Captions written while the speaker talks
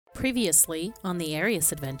Previously on the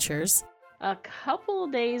Arius Adventures. A couple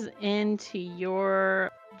days into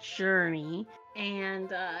your journey,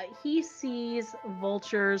 and he sees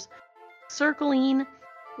vultures circling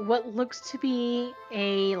what looks to be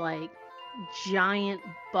a giant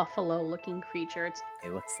buffalo-looking creature.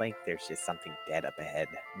 It looks like there's just something dead up ahead.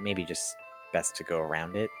 Maybe just best to go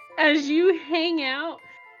around it. As you hang out,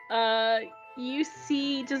 you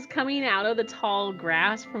see just coming out of the tall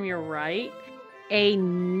grass from your right, a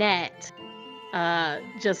net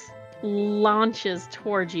just launches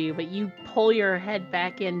towards you, but you pull your head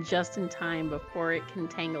back in just in time before it can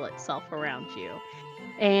tangle itself around you.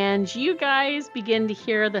 And you guys begin to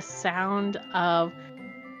hear the sound of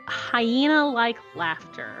hyena-like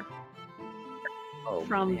laughter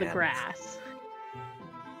from the grass.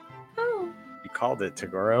 Oh. You called it,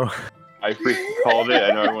 Tagoro. I freaking called it.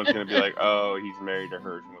 I know everyone's going to be like, oh, he's married to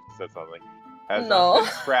her. She must have said something. Has No.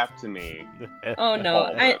 crap to me. Oh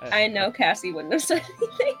no, I know Cassie wouldn't have said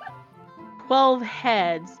anything. 12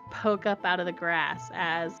 heads poke up out of the grass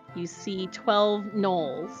as you see 12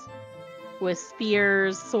 gnolls with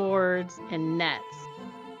spears, swords, and nets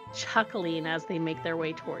chuckling as they make their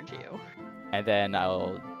way towards you. And then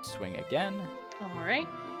I'll swing again. All right.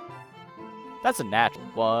 That's a natural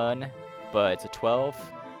 1, but it's a 12.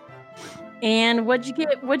 And what'd you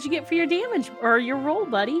get for your damage or your roll,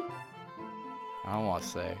 buddy? I don't want to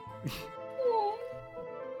say.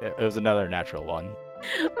 It was another natural 1.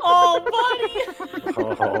 Oh, buddy!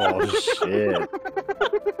 Oh, shit.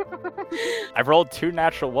 I've rolled 2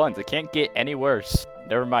 natural 1s. It can't get any worse.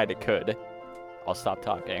 Never mind, it could. I'll stop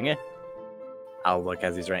talking. I'll look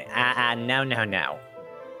as he's running. No.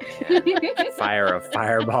 Fire a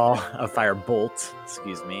firebolt,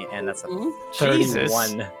 excuse me, and that's a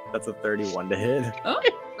 31. That's a 31 to hit. Oh,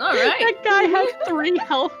 all right. That guy has 3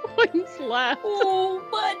 health points left. Oh,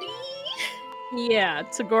 buddy. Yeah,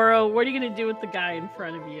 Tagoro, what are you going to do with the guy in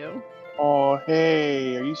front of you? Oh,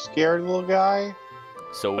 hey. Are you scared, little guy?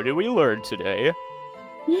 So what did we learn today?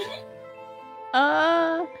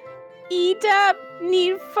 Edap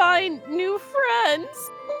need find new friends.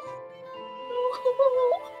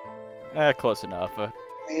 Close enough.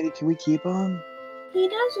 Lady, can we keep him? He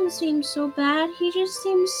doesn't seem so bad. He just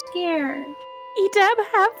seems scared. Edap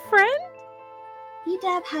have friend?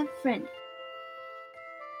 Edap have friend.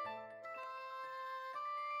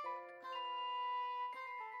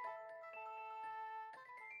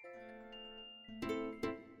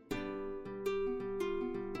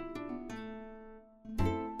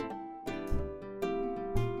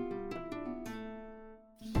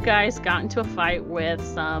 You guys got into a fight with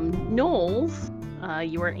some gnolls.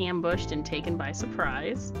 You were ambushed and taken by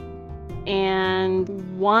surprise. And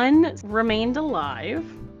one remained alive.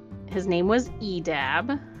 His name was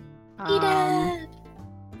Edab. Edab!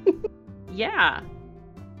 Yeah.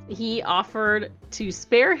 He offered to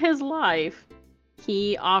spare his life.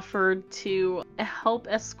 He offered to help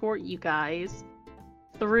escort you guys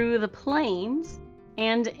through the plains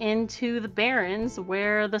and into the Barrens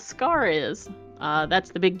where the Scar is.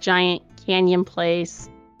 That's the big giant canyon place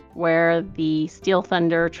where the Steel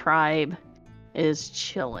Thunder tribe is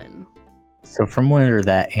chilling. So from where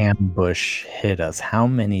that ambush hit us, how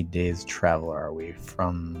many days travel are we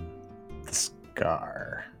from the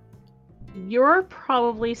Scar? You're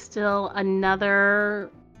probably still another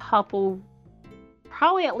couple,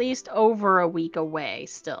 probably at least over a week away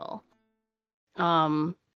still.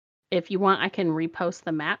 If you want, I can repost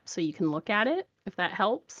the map so you can look at it, if that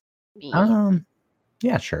helps.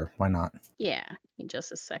 Yeah, sure. Why not? Yeah,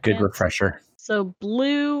 just a second. Good refresher. So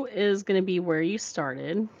blue is going to be where you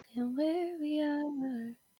started. And where we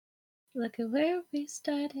are. Look at where we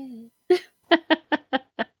started.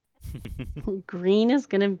 Green is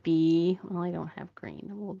going to be, well, I don't have green.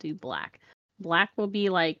 We'll do black. Black will be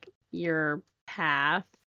like your path.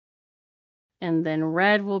 And then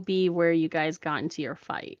red will be where you guys got into your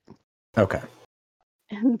fight. Okay.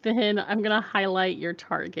 And then I'm going to highlight your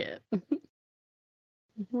target.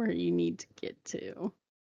 Where you need to get to.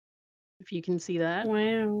 If you can see that.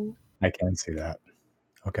 Wow. I can see that.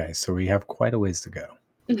 Okay, so we have quite a ways to go.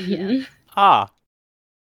 Yeah.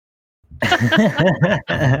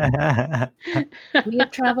 We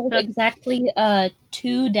have traveled exactly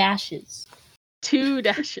 2 dashes. 2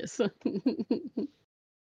 dashes.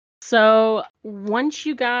 So once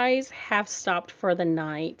you guys have stopped for the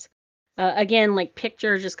night, again, like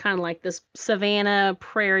picture just kind of like this savanna,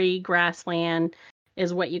 prairie, grassland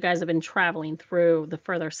is what you guys have been traveling through the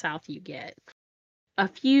further south you get. A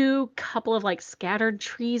couple of like scattered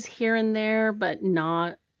trees here and there, but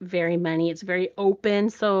not very many. It's very open.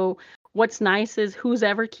 So what's nice is who's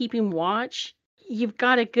ever keeping watch you've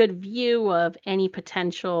got a good view of any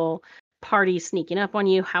potential parties sneaking up on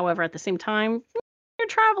you. However, at the same time, you're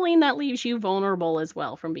traveling, that leaves you vulnerable as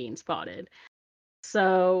well from being spotted.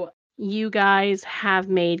 So you guys have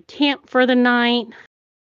made camp for the night.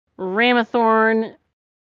 Ramathorn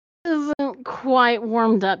isn't quite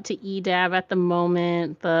warmed up to Edab at the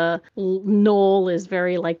moment. The knoll is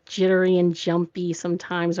very like jittery and jumpy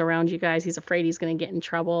sometimes around you guys. He's afraid he's going to get in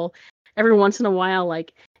trouble. Every once in a while,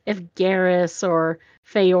 like if Garrus or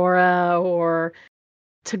Feora or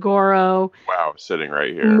Tagoro. Wow, sitting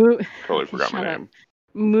right here. Totally forgot my name.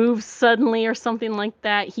 Moves suddenly or something like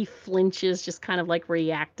that, he flinches just kind of like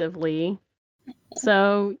reactively.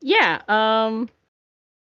 So yeah,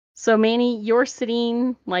 so Manny, you're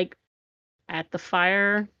sitting like at the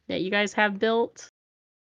fire that you guys have built.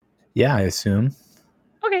 Yeah, I assume.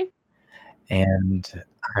 Okay. And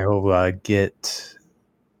I'll get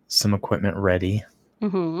some equipment ready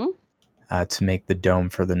to make the dome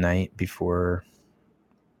for the night before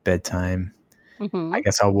bedtime. I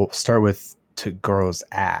guess I'll start with Tagoro's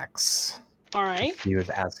axe. All right. He was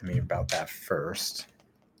asking me about that first.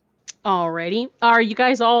 Alrighty. Are you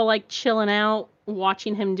guys all like chilling out,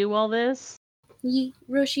 watching him do all this?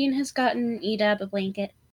 Roshin has gotten Edab a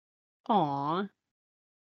blanket. Aw.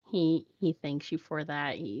 He thanks you for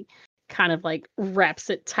that. He kind of like wraps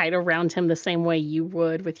it tight around him the same way you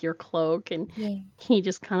would with your cloak, and he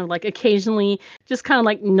just kind of like occasionally just kind of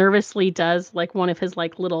like nervously does like one of his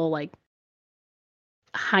like little like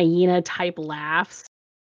hyena type laughs.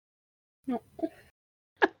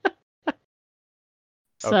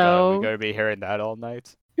 So God, we're gonna be hearing that all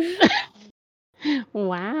night.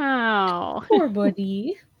 Wow. Poor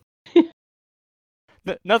buddy.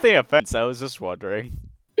 Nothing offense. I was just wondering.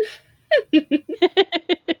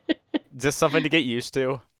 Just something to get used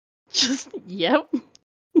to. Yep.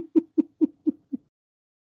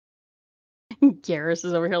 Garrus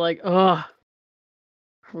is over here like, ugh.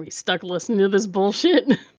 Are we stuck listening to this bullshit?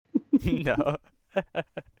 No.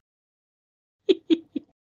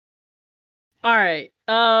 All right.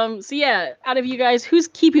 So yeah, out of you guys, who's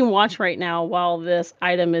keeping watch right now while this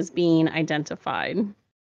item is being identified? Do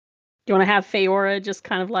you want to have Feora just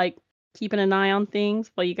kind of like keeping an eye on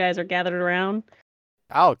things while you guys are gathered around?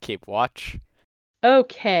 I'll keep watch.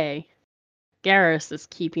 Okay. Garrus is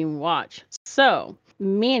keeping watch. So,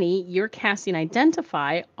 Manny, you're casting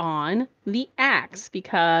Identify on the axe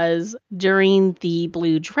because during the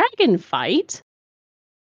Blue Dragon fight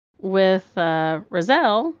with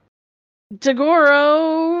Razel,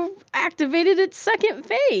 Tagoro activated its second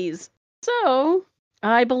phase. So,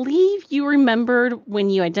 I believe you remembered when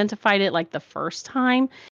you identified it like the first time,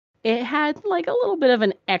 it had like a little bit of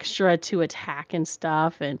an extra to attack and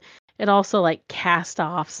stuff, and it also like cast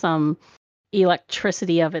off some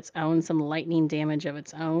electricity of its own, some lightning damage of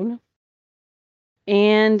its own.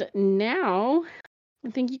 And now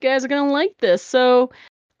I think you guys are gonna like this. So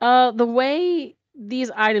the way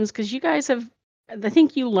these items, because you guys have, I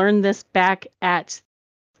think you learned this back at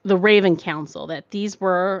the Raven Council, that these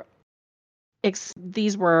were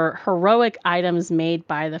heroic items made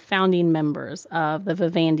by the founding members of the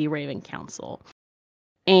Vivandi Raven Council.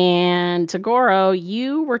 And Tagoro,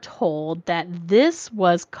 you were told that this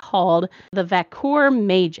was called the Vakur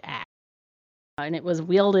Mage Axe. And it was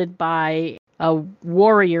wielded by a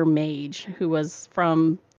warrior mage who was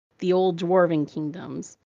from the old dwarven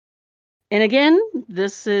kingdoms. And again,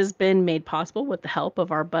 this has been made possible with the help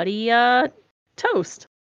of our buddy Toast.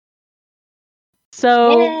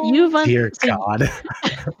 So God.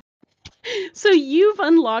 So you've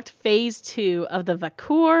unlocked phase 2 of the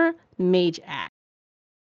Vakur Mage Axe.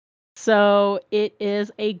 So it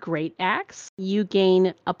is a great axe. You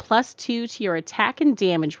gain a +2 to your attack and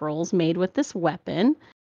damage rolls made with this weapon.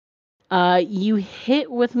 You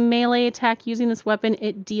hit with melee attack using this weapon,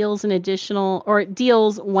 it deals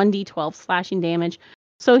 1d12 slashing damage.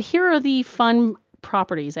 So here are the fun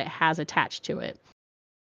properties it has attached to it.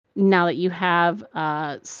 Now that you have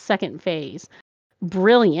second phase.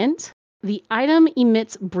 Brilliant. The item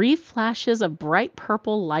emits brief flashes of bright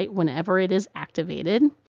purple light whenever it is activated.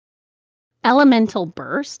 Elemental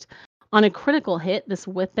Burst. On a critical hit, this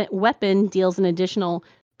weapon deals an additional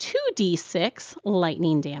 2d6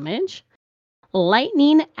 lightning damage.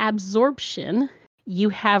 Lightning Absorption. You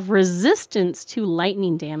have resistance to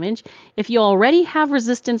lightning damage. If you already have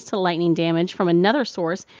resistance to lightning damage from another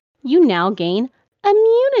source, you now gain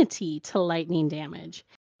immunity to lightning damage.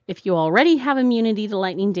 If you already have immunity to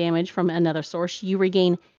lightning damage from another source, you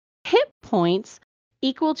regain hit points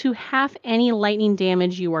equal to half any lightning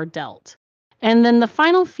damage you are dealt. And then the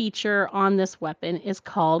final feature on this weapon is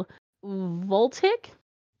called Voltic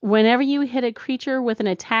Whenever you hit a creature with an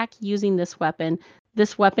attack using this weapon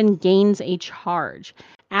gains a charge.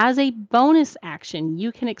 As a bonus action,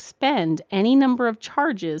 you can expend any number of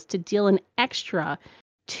charges to deal an extra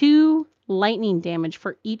 2 lightning damage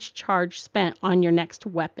for each charge spent on your next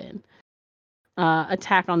weapon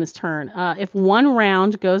attack on this turn. If 1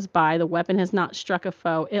 round goes by, the weapon has not struck a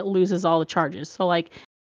foe, it loses all the charges. So like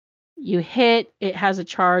you hit, it has a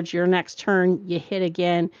charge. Your next turn, you hit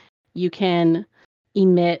again, you can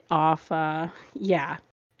emit off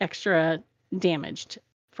extra damage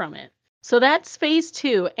from it. So that's phase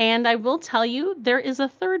 2, and I will tell you there is a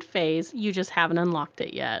third phase, you just haven't unlocked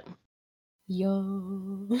it yet.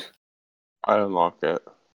 Yo. I unlocked it.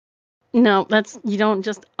 No, you don't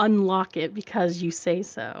just unlock it because you say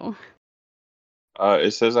so.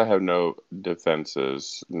 It says I have no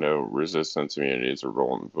defenses, no resistance, immunities, or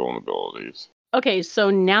vulnerabilities. Okay, so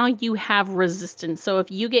now you have resistance. So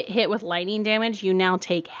if you get hit with lightning damage, you now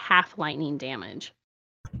take half lightning damage.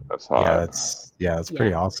 That's hot. That's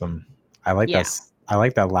pretty awesome. I like that. I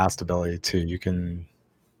like that last ability too. You can.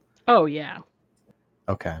 Oh yeah.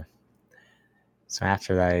 Okay. So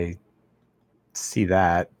after I see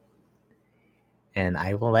that, and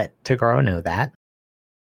I will let Tagoro know that.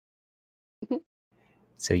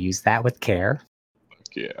 So use that with care.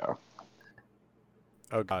 Yeah.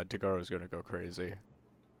 Oh god, Tagoro's gonna go crazy.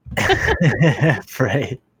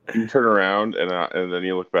 Right. You turn around and then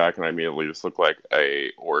you look back, and I immediately just look like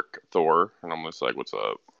a orc Thor, and I'm just like, "What's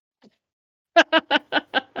up?"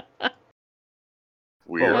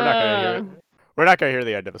 Weird. Well, we're not gonna hear it. We're not gonna hear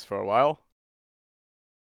the end of this for a while.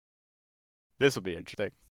 This will be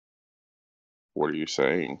interesting. What are you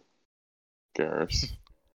saying, Garrus?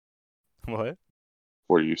 What?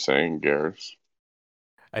 What are you saying, Garrus?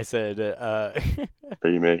 I said, Are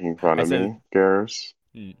you making fun I of said- me, Garrus?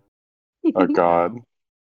 Mm. A god?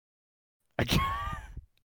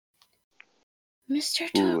 Mr.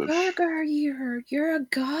 Foolish. Togurger, you're a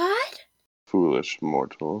god? Foolish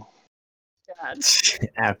mortal. God.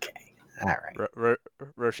 Okay. All right.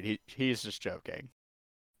 Roshi, he's just joking.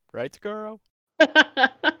 Right, Tagoro?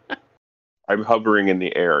 I'm hovering in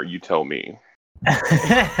the air, you tell me.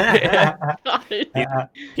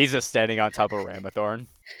 He's just standing on top of Ramathorn.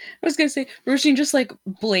 I was gonna say, Roshin just like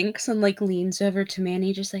blinks and like leans over to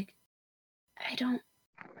Manny, just like, I don't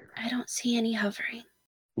see any hovering.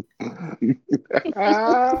 Am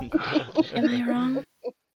I wrong?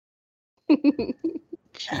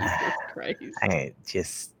 Jesus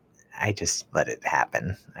Christ. I just let it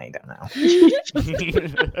happen. I don't know.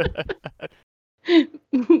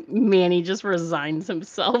 Manny just resigns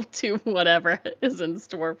himself to whatever is in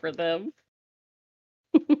store for them.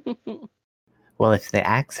 Well, if the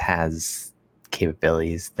axe has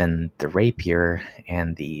capabilities, then the rapier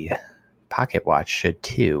and the pocket watch should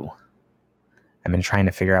too. I've been trying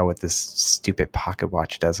to figure out what this stupid pocket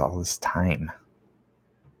watch does all this time.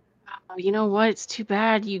 Oh, you know what? It's too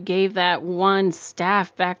bad you gave that one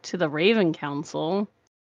staff back to the Raven Council.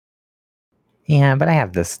 Yeah, but I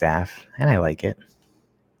have this staff, and I like it.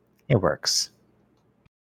 It works.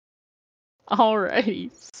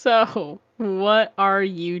 Alrighty, so what are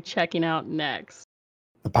you checking out next?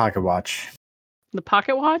 The pocket watch. The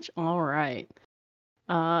pocket watch? Alright.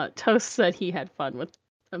 Toast said he had fun with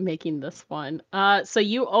making this one. So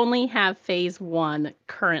you only have phase 1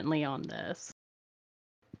 currently on this.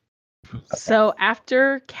 Okay. So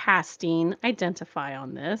after casting Identify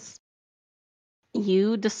on this,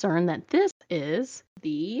 you discern that this is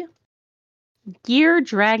the Gear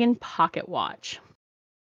Dragon Pocket Watch.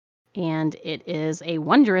 And it is a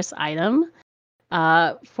wondrous item.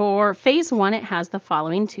 For phase 1, it has the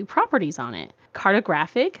following 2 properties on it.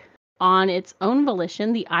 Cartographic. On its own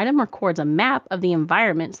volition, the item records a map of the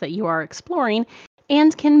environments that you are exploring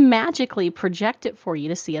and can magically project it for you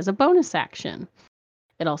to see as a bonus action.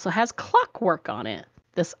 It also has clockwork on it.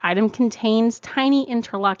 This item contains tiny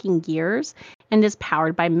interlocking gears and is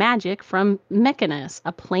powered by magic from Mechanus,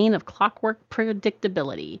 a plane of clockwork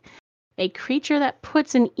predictability. A creature that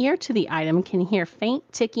puts an ear to the item can hear faint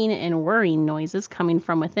ticking and whirring noises coming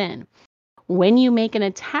from within. When you make an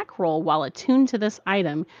attack roll while attuned to this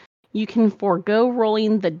item, you can forego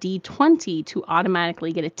rolling the d20 to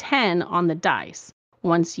automatically get a 10 on the dice.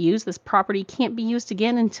 Once used, this property can't be used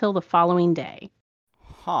again until the following day.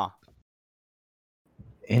 Huh.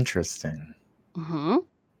 Interesting. Mm-hmm.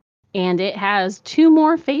 And it has 2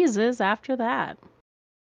 more phases after that.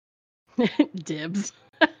 Dibs.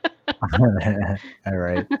 All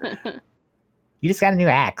right. You just got a new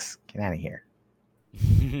axe. Get out of here.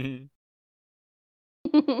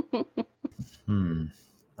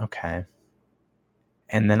 Okay.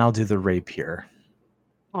 And then I'll do the rapier.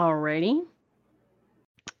 Alrighty.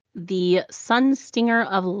 the Sun Stinger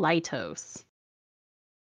of Lytos.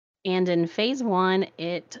 And in phase 1,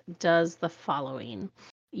 it does the following.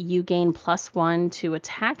 You gain +1 to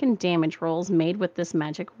attack and damage rolls made with this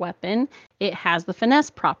magic weapon. It has the finesse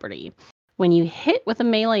property. When you hit with a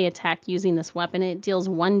melee attack using this weapon, it deals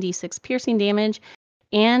 1d6 piercing damage,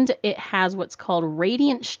 and it has what's called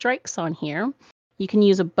Radiant Strikes on here. You can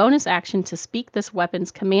use a bonus action to speak this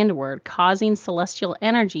weapon's command word, causing celestial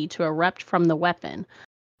energy to erupt from the weapon.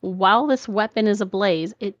 While this weapon is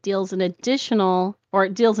ablaze, it deals an extra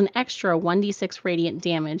 1d6 radiant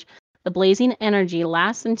damage. The blazing energy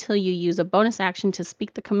lasts until you use a bonus action to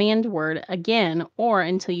speak the command word again, or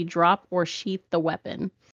until you drop or sheath the weapon.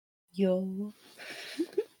 Yo.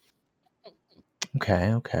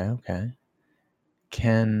 Okay.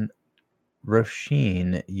 Can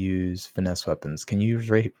Roshin use finesse weapons? Can you use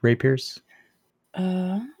rapiers?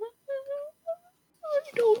 I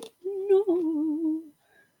don't know.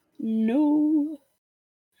 No.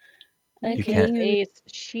 You can't.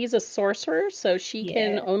 She's a sorcerer, so she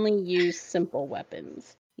can only use simple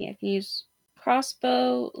weapons. Yeah, I can use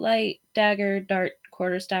crossbow, light, dagger, dart,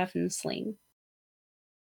 quarterstaff, and sling.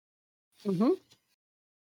 Mm-hmm.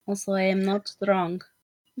 Also, I am not strong.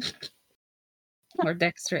 Or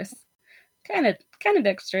dexterous. Kind of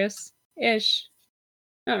dexterous-ish.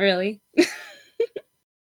 Not really.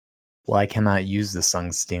 Well, I cannot use the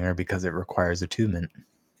Sun Stinger because it requires attunement.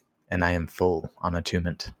 And I am full on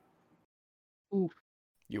attunement. Ooh.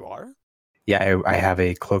 You are? Yeah, I have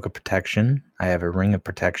a Cloak of Protection, I have a Ring of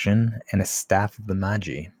Protection, and a Staff of the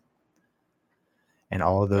Magi. And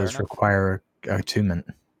all of those require attunement.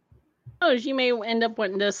 Oh, you may end up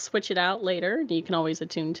wanting to switch it out later. You can always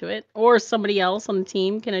attune to it. Or somebody else on the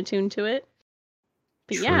team can attune to it.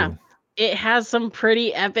 But True. Yeah, it has some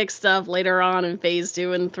pretty epic stuff later on in phase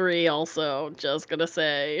 2 and 3 also. Just gonna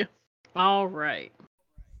say. All right.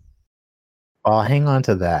 I'll hang on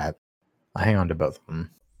to that. I'll hang on to both of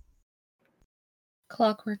them.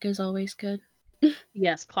 Clockwork is always good.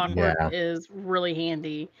 Yes, Clockwork is really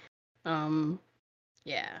handy.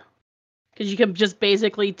 Yeah. Because you can just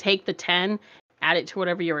basically take the 10, add it to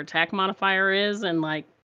whatever your attack modifier is, and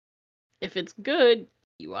if it's good,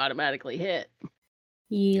 you automatically hit.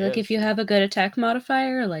 Yeah, if you have a good attack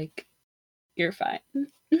modifier, you're fine.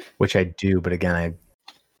 Which I do, but again, I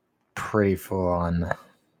pretty full on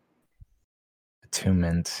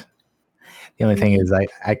attunement. The only thing is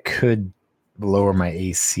I could lower my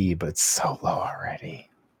AC, but it's so low already.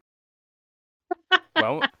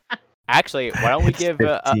 Well, actually, why don't we give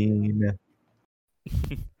 15.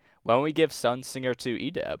 why don't we give Sun Stinger to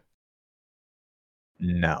Edab?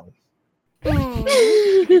 No.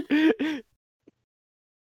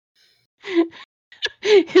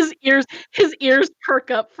 His ears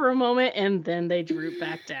perk up for a moment and then they droop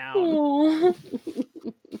back down.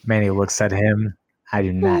 Manny looks at him. I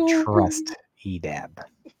do not trust Edab.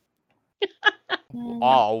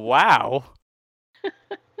 Oh, wow.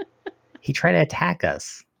 He tried to attack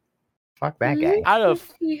us. Fuck that guy. Out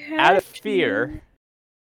of fear.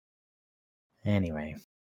 Anyway.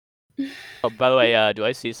 Oh, by the way, do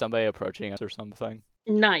I see somebody approaching us or something?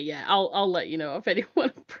 Not yet. I'll let you know if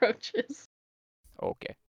anyone approaches.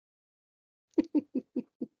 Okay.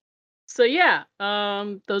 So yeah,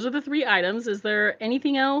 those are the 3 items. Is there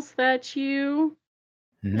anything else that you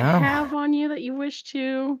have on you that you wish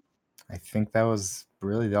to? I think that was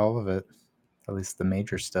really all of it. At least the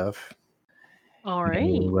major stuff. All right.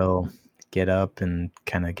 He will get up and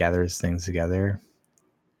kind of gather his things together.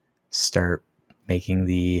 Start making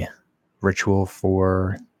the ritual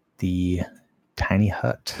for the tiny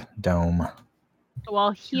hut dome.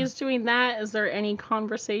 While he's doing that, is there any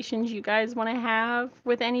conversations you guys want to have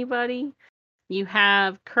with anybody? You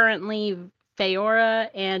have currently Feora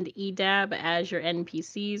and Edab as your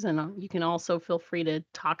NPCs, and you can also feel free to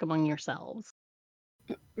talk among yourselves.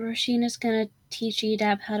 Roshina's gonna teach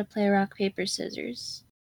Edab how to play rock, paper, scissors.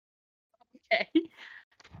 Okay.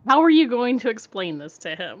 How are you going to explain this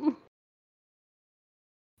to him?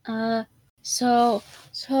 So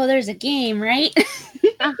there's a game, right?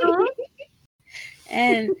 Uh-huh.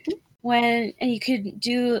 And you could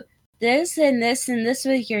do this and this and this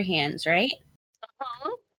with your hands, right?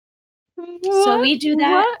 Uh-huh. So we do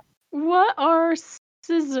that. What are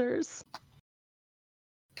scissors?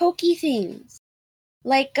 Pokey things.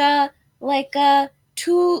 Like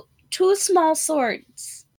two small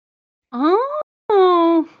swords.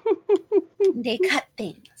 Oh. They cut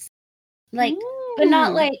things. But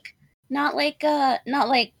not like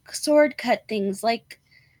sword cut things, like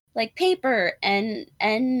paper and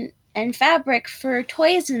fabric for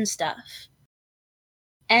toys and stuff.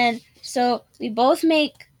 And so we both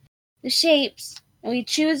make the shapes And we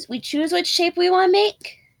choose which shape we want to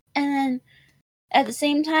make, and then at the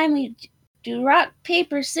same time we do rock,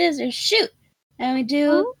 paper, scissors, shoot, and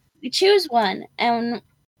we choose one, and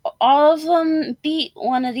all of them beat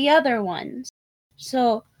one of the other ones.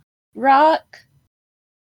 So rock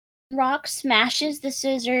smashes the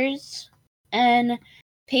scissors, and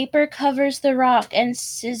paper covers the rock, and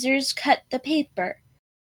scissors cut the paper.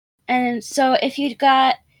 And so if you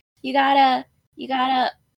gotta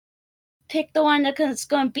pick the one that's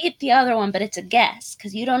going to beat the other one, but it's a guess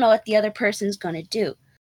because you don't know what the other person's going to do.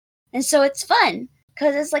 And so it's fun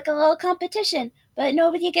because it's like a little competition, but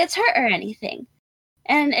nobody gets hurt or anything.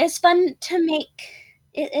 And it's fun to make.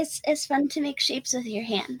 It's fun to make shapes with your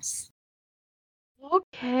hands.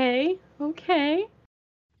 Okay.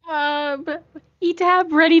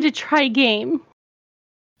 Edab, ready to try a game.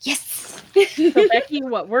 Yes. So Becky,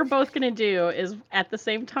 what we're both gonna do is at the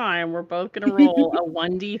same time we're both gonna roll a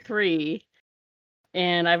 1d3,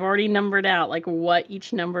 and I've already numbered out like what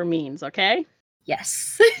each number means. Okay.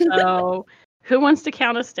 Yes. So who wants to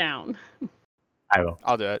count us down? I will.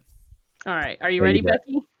 I'll do it. All right. Are you ready,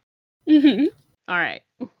 Becky? Mm-hmm. All right.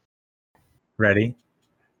 Ready?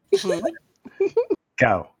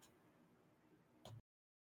 Go.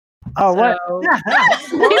 Oh, what?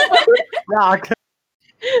 Rock.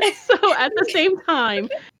 So at the same time,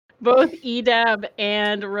 both Edab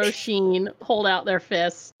and Roisin hold out their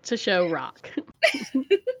fists to show rock.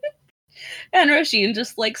 And Roisin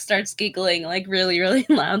just like starts giggling like really, really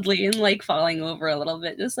loudly and like falling over a little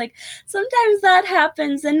bit. Just like, sometimes that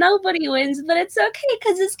happens and nobody wins, but it's okay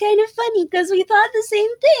because it's kind of funny because we thought the same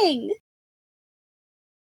thing.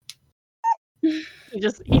 He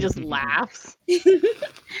just laughs.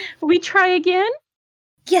 We try again?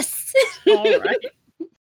 Yes.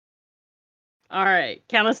 All right.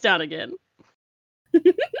 Count us down again. You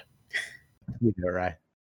do it right.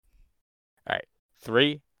 All right.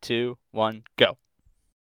 3, 2, 1, go.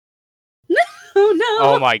 Oh no.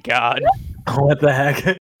 Oh my god. What the heck?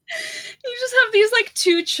 You just have these like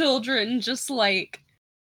two children just like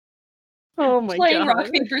Oh my playing god.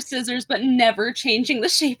 rock, paper, scissors, but never changing the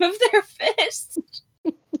shape of their fists.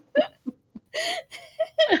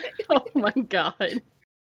 Oh my god.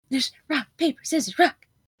 There's rock, paper, scissors, rock.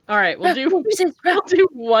 All right, we'll do scissors, we'll rock. do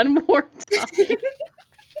one more time.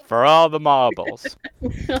 For all the marbles.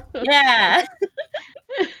 Yeah.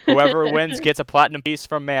 Whoever wins gets a platinum piece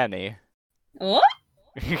from Manny. What?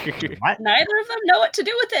 What? Neither of them know what to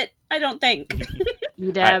do with it, I don't think.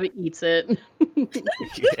 Edab eats it.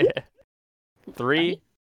 3,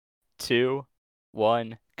 2,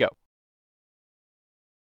 1, go.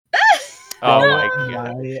 Oh my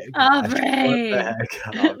god. All What right. the heck?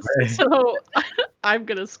 Aubrey. So I'm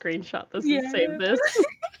gonna screenshot this and save this.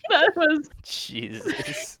 That was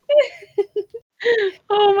Jesus.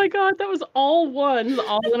 oh my god, that was all ones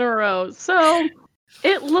all in a row. So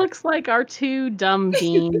it looks like our two dumb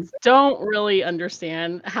beans don't really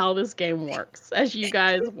understand how this game works as you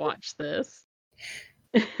guys watch this.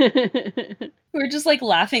 We're just like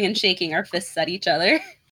laughing and shaking our fists at each other.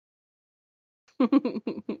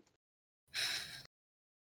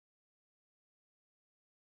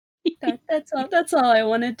 That's all I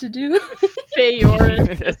wanted to do. Feyor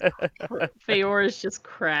is just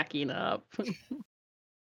cracking up.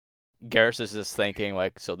 Garrus is just thinking,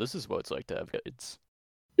 like, so this is what it's like to have kids.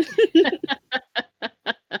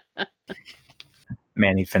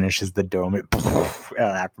 Manny finishes the dome. It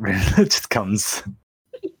just comes.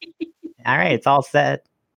 All right, it's all set.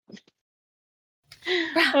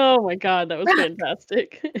 Oh my god, that was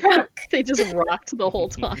fantastic. They just rocked the whole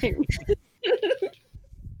time.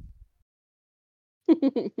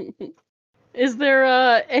 Is there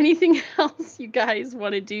anything else you guys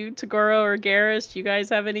want to do, Tagoro or Garrus? Do you guys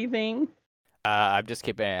have anything? I'm just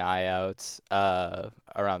keeping an eye out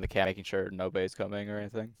around the camp, making sure nobody's coming or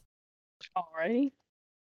anything. Alrighty.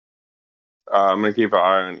 I'm gonna keep an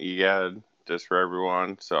eye on Egad just for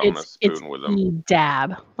everyone. So I'm gonna spoon with him.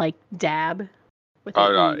 Edab, like dab. With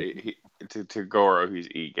Oh no, to Goro, he's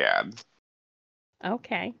Egad.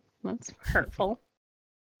 Okay, that's hurtful.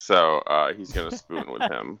 So he's gonna spoon with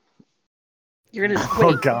him. You're gonna.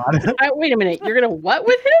 Oh God! Wait a minute. You're gonna what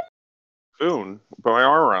with him? Spoon. Put my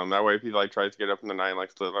arm around him. That way, if he like tries to get up in the night and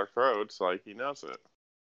like slit our throats, like he knows it.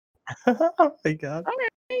 Oh my God!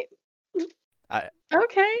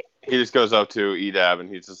 Okay. He just goes up to Edab and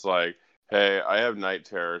he's just like, "Hey, I have night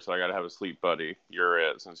terror, so I gotta have a sleep buddy. You're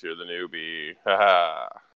it, since you're the newbie." Haha.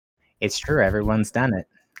 It's true. Everyone's done it.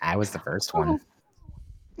 I was the first one.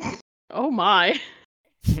 Oh my.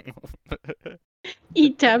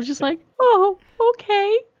 Edab's just like, oh,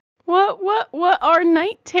 okay. What are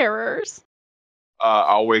night terrors?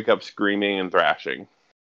 I'll wake up screaming and thrashing.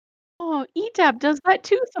 Oh, Edab does that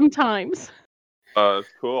too sometimes. That's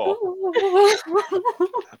cool.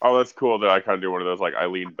 Oh, that's cool that I kind of do one of those, like, I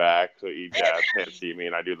lean back so Edab can't see me,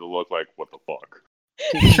 and I do the look like, what the fuck?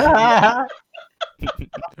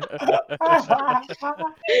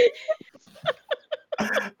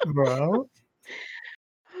 Bro.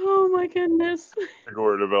 Oh my goodness.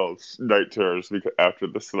 Gore develops night terrors after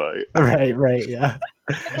this night. Right, yeah.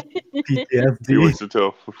 He PTSD. wakes up to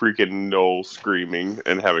a freaking Noel screaming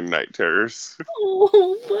and having night terrors.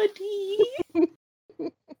 Oh, buddy.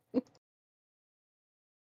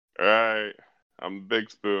 Alright, I'm Big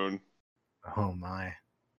Spoon. Oh my.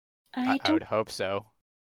 I would hope so.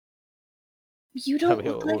 You don't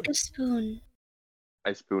look like a spoon.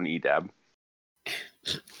 I spoon Edab.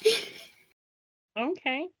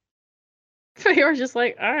 Okay. You're just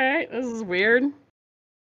like, all right, this is weird.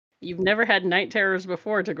 You've never had night terrors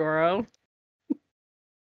before, Tagoro.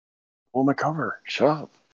 On the cover. Shut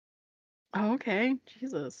up. Oh, okay.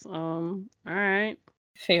 Jesus. All right.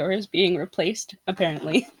 Feyor is being replaced,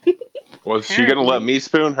 apparently. Was she gonna let me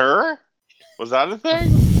spoon her? Was that a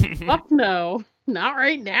thing? Fuck no. Not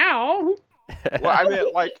right now. Well, I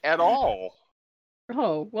meant, like, at all.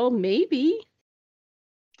 Oh, well, maybe.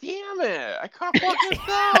 Damn it! I can't fucking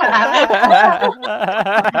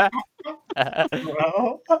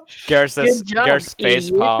Well, Garrus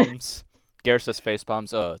face palms. Garrus face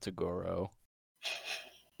palms. To Goro.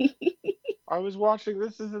 I was watching.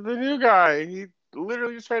 This is the new guy. He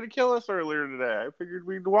literally just tried to kill us earlier today. I figured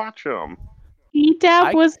we'd watch him.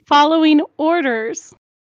 Edab was following orders.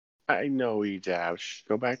 I know, Edab.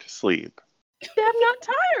 Go back to sleep. I'm not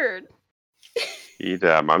tired.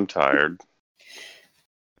 Edab, I'm tired.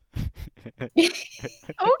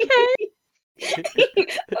 Okay.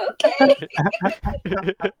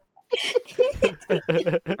 Okay.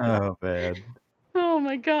 oh man. Oh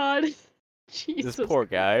my god. Jesus. This poor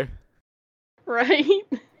guy. Right?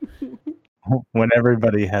 When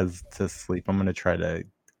everybody has to sleep, I'm gonna try to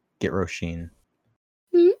get Roshin.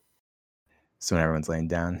 Hmm? So when everyone's laying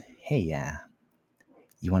down, hey,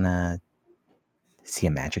 you wanna see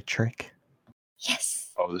a magic trick?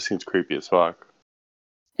 Yes. Oh, this seems creepy as fuck.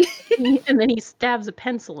 And then he stabs a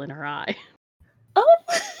pencil in her eye. Oh.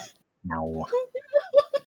 No.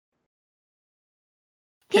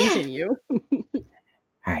 Continue. All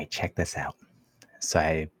right, check this out. So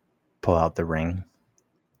I pull out the ring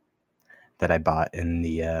that I bought in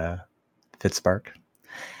the Fitspark,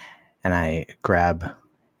 and I grab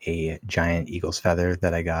a giant eagle's feather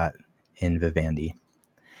that I got in Vivendi,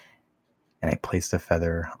 and I place the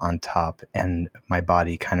feather on top, and my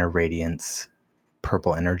body kind of radiates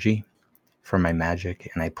purple energy from my magic,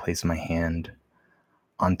 and I place my hand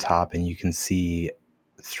on top, and you can see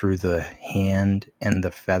through the hand and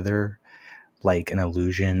the feather like an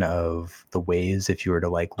illusion of the waves if you were to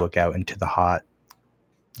like look out into the hot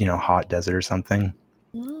desert or something.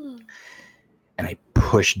 Ooh. And I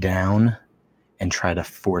push down and try to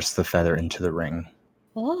force the feather into the ring.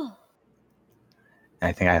 Oh. And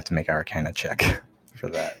I think I have to make an Arcana check for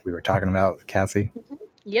that. We were talking about Cassie.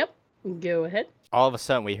 Yep. Go ahead. All of a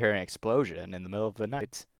sudden, we hear an explosion in the middle of the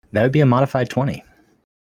night. That would be a modified 20.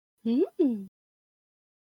 Mm.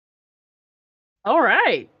 All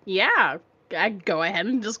right. Yeah. Go ahead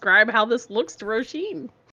and describe how this looks to Roshin.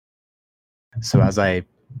 So as I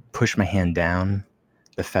push my hand down,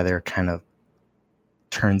 the feather kind of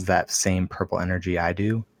turns that same purple energy I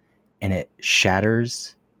do, and it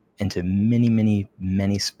shatters into many, many,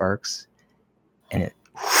 many sparks, and it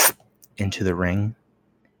into the ring,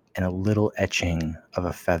 and a little etching of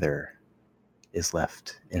a feather is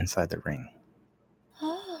left inside the ring.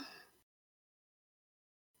 Oh.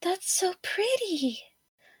 That's so pretty.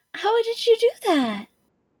 How did you do that?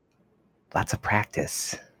 Lots of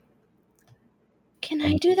practice. Can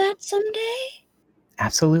I do that someday?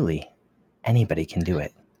 Absolutely. Anybody can do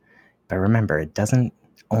it. But remember, it doesn't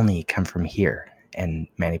only come from here, and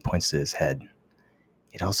Manny points to his head.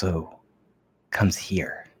 It also comes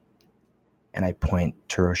here. And I point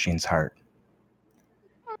to Roshin's heart.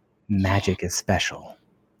 Magic is special.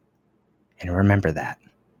 And remember that,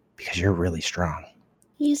 because you're really strong.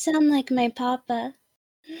 You sound like my papa.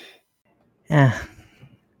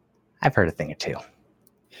 I've heard a thing or two.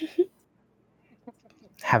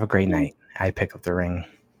 Have a great night. I pick up the ring.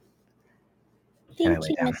 Thank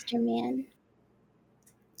you, Mr. Man.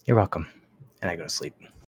 You're welcome. And I go to sleep.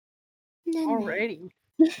 Alrighty.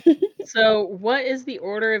 So, what is the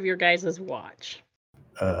order of your guys' watch?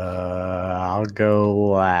 I'll go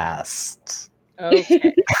last.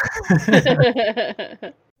 Okay.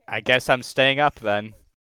 I guess I'm staying up then.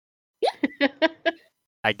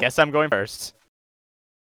 I guess I'm going first.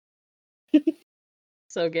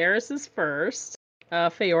 So Garrus is first.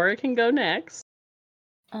 Feora can go next.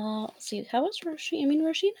 Let's see, how is Roisin? I mean,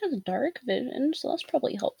 Roisin has dark vision, so that's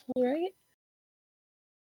probably helpful, right?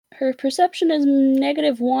 Her perception is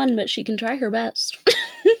 -1, but she can try her best.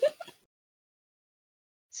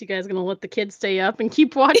 So you guys gonna let the kids stay up and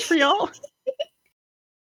keep watch for y'all?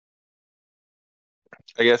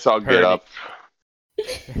 I guess I'll get up.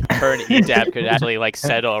 Her and Edab could actually like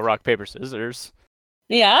settle a rock, paper, scissors.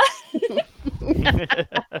 Yeah.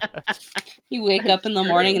 You wake up in the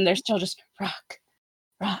morning and they're still just rock,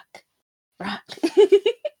 rock, rock.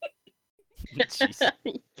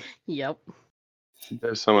 Yep.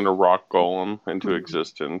 There's someone to rock Golem into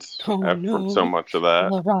existence after so much of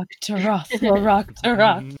that. The rock to rock, the rock to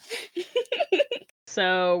rock.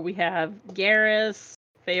 So we have Garrus,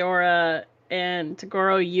 Feora, and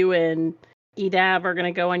Tagoro. You and Edab are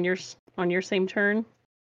gonna go on your same turn.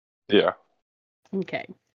 Yeah. Okay.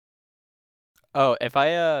 Oh, if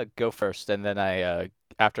I go first and then I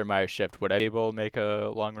after my shift, would I be able to make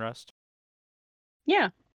a long rest? Yeah.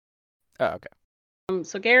 Oh, okay.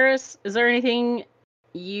 So Garrus, is there anything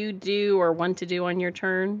you do or want to do on your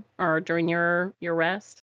turn or during your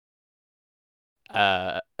rest?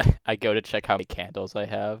 I go to check how many candles I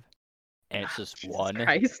have, and it's just Jesus one.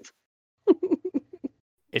 Christ.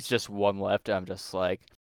 It's just one left. I'm just like,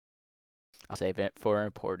 I'll save it for an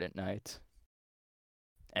important night,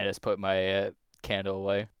 and just put my candle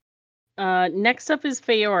away. Next up is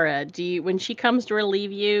Feora. When she comes to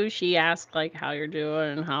relieve you, she asks like how you're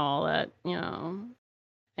doing and how all that,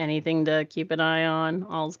 anything to keep an eye on.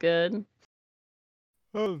 All's good.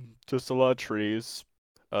 Oh, just a lot of trees.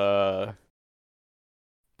 Pretty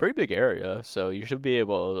big area, so you should be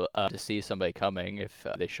able to see somebody coming if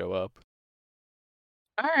they show up.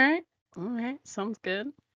 All right, sounds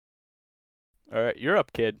good. All right, you're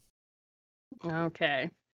up, kid. Okay.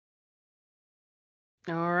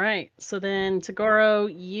 All right. So then,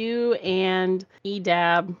 Tagoro, you and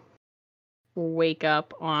Edab wake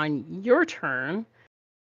up on your turn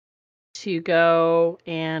to go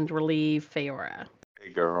and relieve Feora.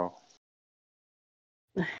 Hey, girl.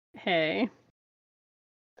 Hey.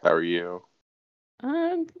 How are you?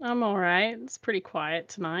 I'm all right. It's pretty quiet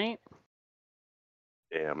tonight.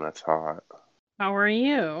 Damn, that's hot. How are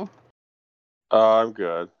you? I'm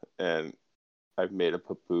good. And I've made a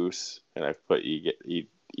papoose, and I've put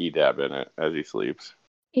Edab in it as he sleeps.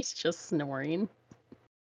 He's just snoring.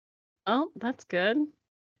 Oh, that's good.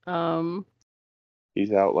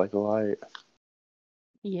 He's out like a light.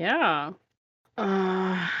 Yeah.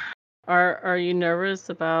 Are you nervous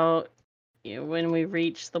about when we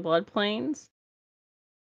reach the Blood Plains?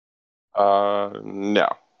 No.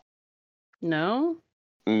 No?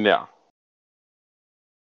 No.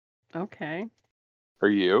 Okay. Are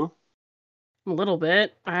you? A little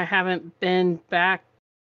bit. I haven't been back,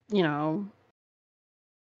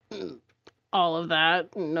 all of that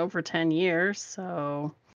in over 10 years,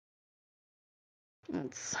 so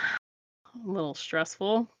it's a little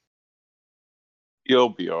stressful. You'll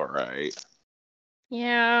be all right.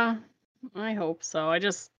 Yeah, I hope so. I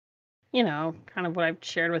just, kind of what I've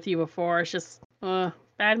shared with you before. It's just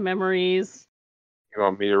bad memories. You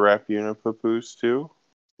want me to wrap you in a papoose too?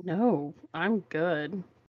 No, I'm good.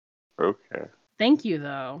 Okay. Thank you,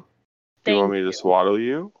 though. You want me to swaddle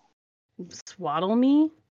you? Swaddle me?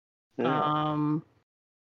 Yeah.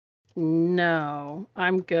 No,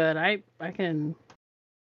 I'm good. I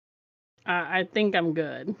think I'm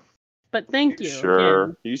good. But thank you. Sure.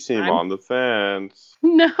 Again. You seem on the fence.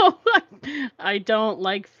 No, I don't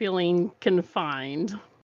like feeling confined.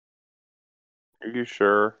 Are you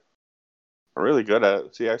sure? I'm really good at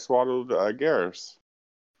it. See, I swaddled Garrus.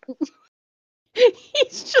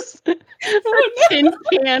 He's just a tin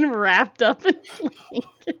can wrapped up in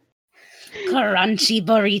blanket. Crunchy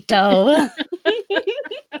burrito.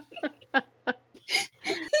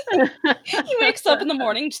 He wakes up in the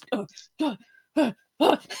morning. Just,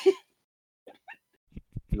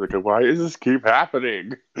 He's like, why does this keep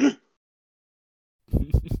happening? I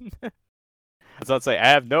was about to say, I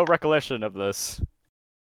have no recollection of this.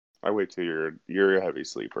 I wait till you're a heavy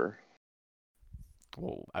sleeper.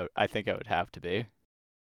 Well, I think I would have to be.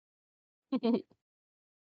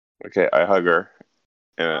 Okay, I hug her,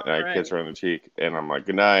 and I right. kiss her on the cheek, and I'm like,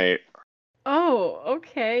 good night. Oh,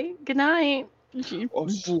 okay. Good night. She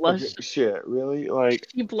blushed. Shit, really? Like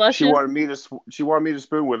she blushed. She wanted me to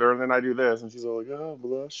spoon with her, and then I do this, and she's all like, "Oh,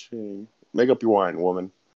 blushing." Make up your wine, woman.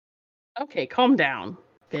 Okay, calm down,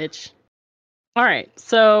 bitch. All right,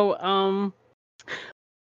 so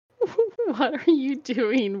what are you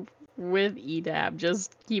doing with Edab?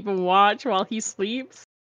 Just keep him watch while he sleeps?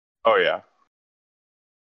 Oh yeah.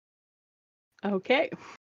 Okay.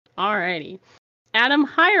 Alrighty. Adam,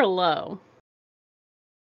 high or low?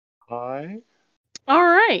 High. All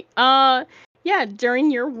right. Yeah,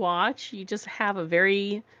 during your watch, you just have a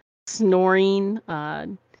very snoring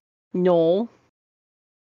Knoll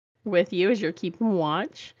with you as you're keeping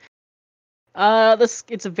watch.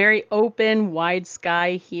 It's a very open, wide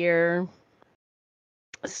sky here.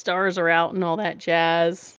 Stars are out and all that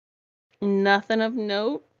jazz. Nothing of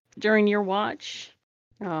note during your watch.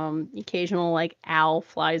 Occasional like owl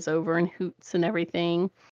flies over and hoots and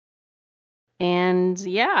everything. And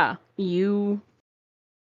yeah, you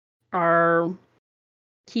are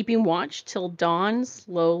keeping watch till dawn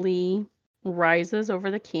slowly rises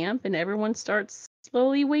over the camp and everyone starts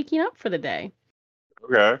slowly waking up for the day.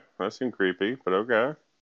 Okay, that seemed creepy, but okay.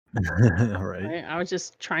 All right. I was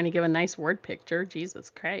just trying to give a nice word picture.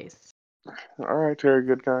 Jesus Christ. All right, Terry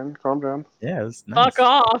Goodkind, calm down. Yeah, it was nice. Fuck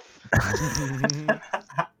off.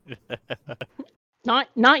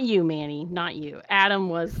 Not you, Manny. Not you. Adam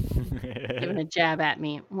was giving a jab at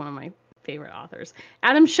me, one of my favorite authors.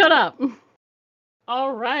 Adam, shut up.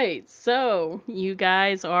 All right. So you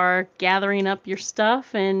guys are gathering up your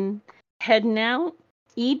stuff and heading out.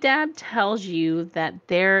 Edab tells you that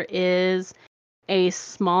there is a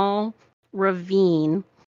small ravine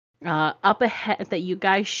up ahead that you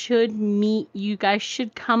guys should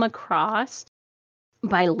come across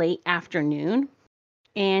by late afternoon.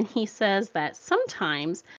 And he says that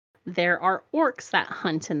sometimes there are orcs that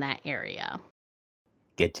hunt in that area.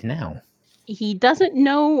 Good to know. He doesn't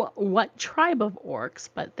know what tribe of orcs,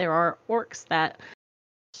 but there are orcs that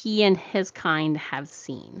he and his kind have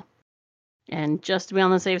seen. And just to be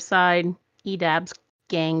on the safe side, Edab's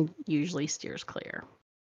gang usually steers clear.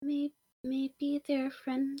 Maybe they're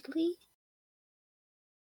friendly?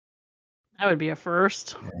 That would be a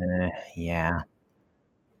first. Yeah.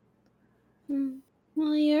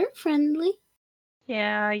 Well, you're friendly.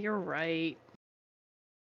 Yeah, you're right.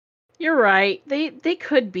 You're right. They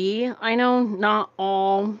could be. I know not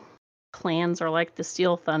all clans are like the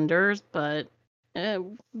Steel Thunders, but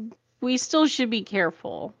we still should be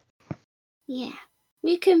careful. Yeah.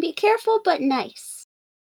 We can be careful but nice.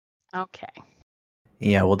 Okay.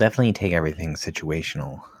 Yeah, we'll definitely take everything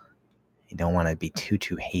situational. You don't want to be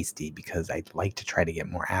too hasty because I'd like to try to get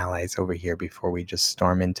more allies over here before we just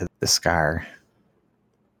storm into the Scar.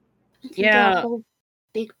 Yeah. A whole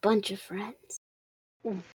big bunch of friends.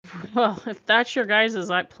 Well, if that's your guys'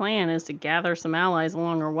 plan is to gather some allies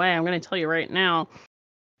along our way, I'm going to tell you right now,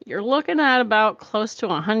 you're looking at about close to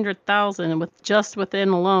 100,000 with just within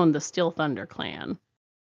alone the Steel Thunder clan.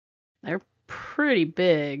 They're pretty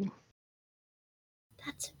big.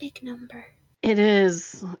 That's a big number. It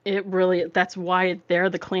is. That's why they're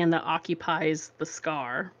the clan that occupies the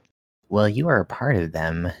Scar. Well, you are a part of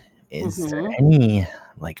them. Is there any,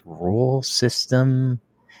 rule system?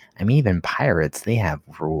 I mean, even pirates, they have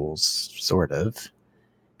rules, sort of.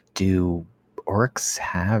 Do orcs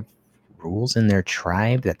have rules in their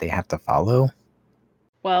tribe that they have to follow?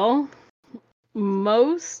 Well,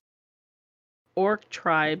 most orc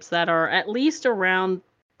tribes that are at least around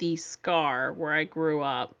the Scar, where I grew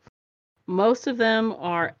up, most of them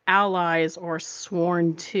are allies or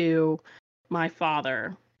sworn to my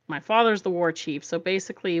father. My father's the war chief, so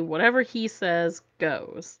basically whatever he says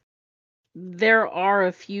goes. There are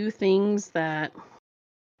a few things that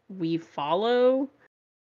we follow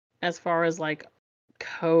as far as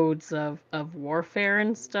codes of warfare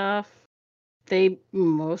and stuff. They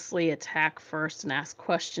mostly attack first and ask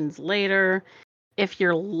questions later. If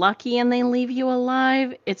you're lucky and they leave you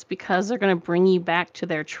alive, it's because they're going to bring you back to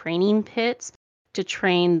their training pits to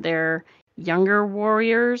train their younger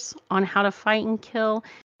warriors on how to fight and kill.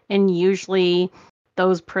 And usually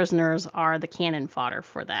those prisoners are the cannon fodder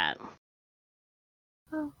for that.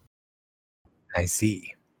 Oh. I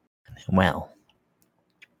see. Well,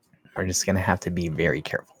 we're just going to have to be very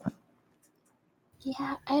careful.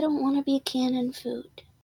 Yeah, I don't want to be cannon food.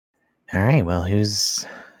 All right, well, who's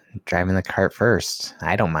driving the cart first?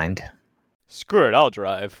 I don't mind. Screw it, I'll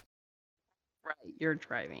drive. Right, you're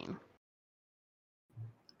driving.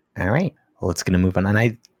 All right, well, it's going to move on.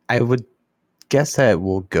 And I would guess that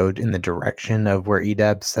we'll go in the direction of where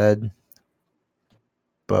Edab said.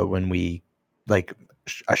 But when we,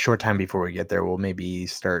 a short time before we get there, we'll maybe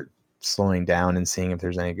start slowing down and seeing if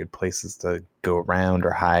there's any good places to go around or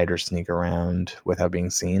hide or sneak around without being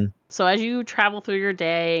seen. So as you travel through your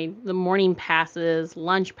day, the morning passes,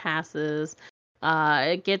 lunch passes,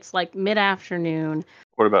 it gets mid-afternoon.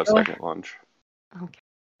 What about second lunch? Okay.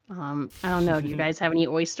 I don't know. Do you guys have any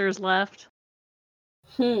oysters left?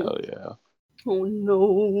 Oh yeah. Oh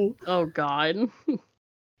no. Oh god.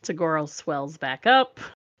 Tagoro swells back up.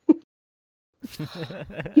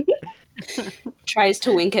 Tries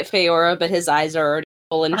to wink at Feora, but his eyes are already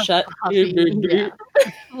full and shut.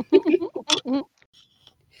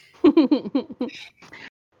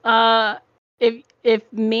 If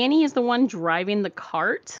Manny is the one driving the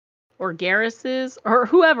cart, or Garrus is, or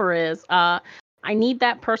whoever is, I need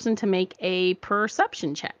that person to make a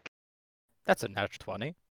perception check. That's a natural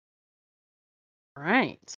 20.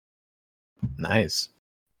 Right. Nice.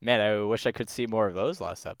 Man, I wish I could see more of those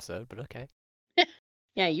last episode, but okay.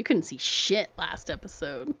 Yeah, you couldn't see shit last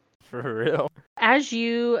episode. For real. As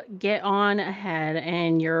you get on ahead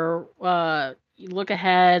and you look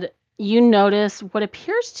ahead, you notice what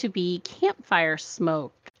appears to be campfire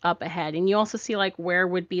smoke up ahead. And you also see like where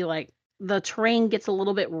would be like the terrain gets a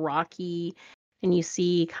little bit rocky and you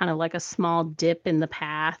see kind of like a small dip in the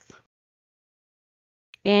path.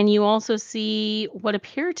 And you also see what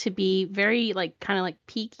appear to be very like kind of like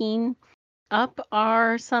peeking up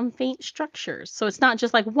are some faint structures. So it's not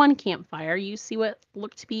just like one campfire. You see what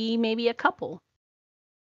look to be maybe a couple.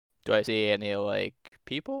 Do I see any like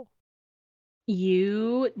people?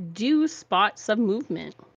 You do spot some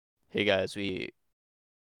movement. Hey guys, we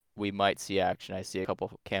might see action. I see a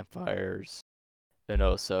couple campfires. And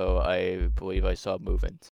also I believe I saw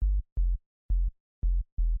movement.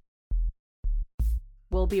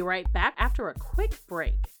 We'll be right back after a quick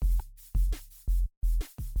break.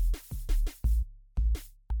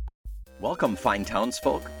 Welcome, fine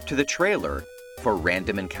townsfolk, to the trailer for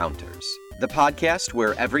Random Encounters, the podcast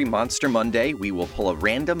where every Monster Monday we will pull a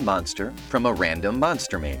random monster from a random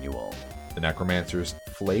monster manual. The necromancers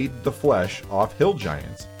flayed the flesh off hill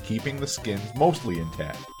giants, keeping the skins mostly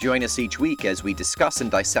intact. Join us each week as we discuss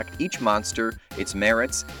and dissect each monster, its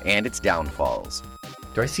merits, and its downfalls.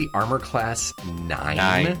 Do I see armor class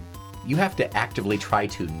 9? You have to actively try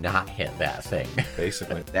to not hit that thing.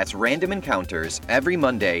 Basically. That's Random Encounters every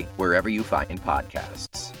Monday, wherever you find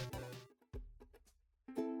podcasts.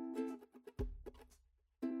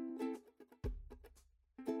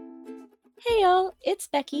 Hey y'all, it's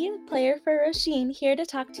Becky, player for Roisin, here to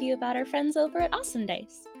talk to you about our friends over at Awesome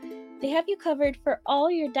Dice. They have you covered for all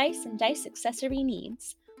your dice and dice accessory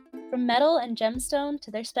needs. From metal and gemstone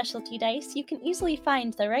to their specialty dice, you can easily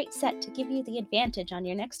find the right set to give you the advantage on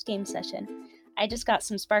your next game session. I just got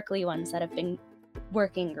some sparkly ones that have been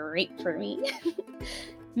working great for me.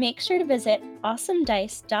 Make sure to visit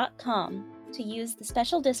awesomedice.com to use the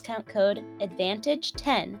special discount code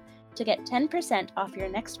ADVANTAGE10 to get 10% off your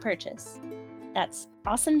next purchase. That's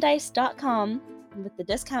awesomedice.com with the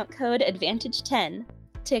discount code ADVANTAGE10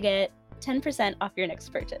 to get 10% off your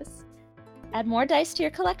next purchase. Add more dice to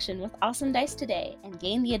your collection with Awesome Dice today and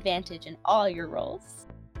gain the advantage in all your rolls.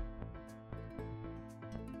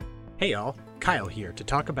 Hey y'all, Kyle here to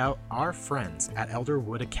talk about our friends at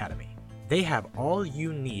Elderwood Academy. They have all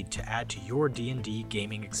you need to add to your D&D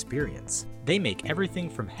gaming experience. They make everything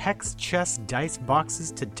from hex chest dice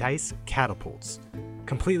boxes to dice catapults.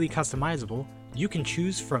 Completely customizable, you can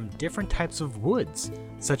choose from different types of woods,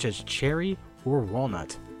 such as cherry or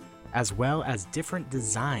walnut, as well as different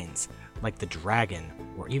designs like the dragon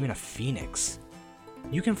or even a phoenix.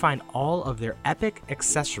 You can find all of their epic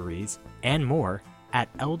accessories and more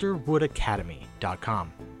at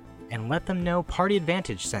elderwoodacademy.com and let them know Party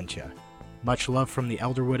Advantage sent you. Much love from the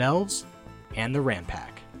Elderwood Elves and the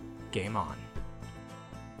Rampack. Game on.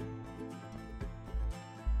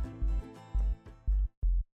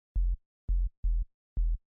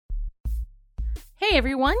 Hey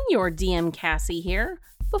everyone, your DM Cassie here.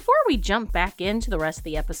 Before we jump back into the rest of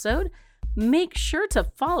the episode, make sure to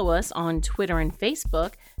follow us on Twitter and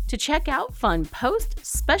Facebook to check out fun posts,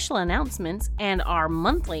 special announcements, and our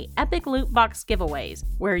monthly Epic Loot Box giveaways,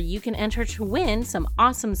 where you can enter to win some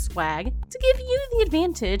awesome swag to give you the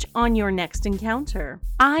advantage on your next encounter.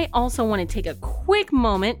 I also want to take a quick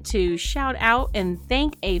moment to shout out and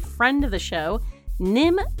thank a friend of the show,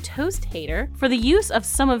 Nim Toast Hater, for the use of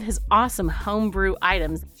some of his awesome homebrew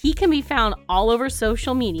items. He can be found all over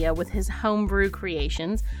social media with his homebrew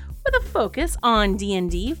creations, with a focus on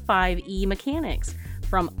D&D 5e mechanics,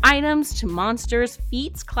 from items to monsters,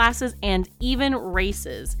 feats, classes, and even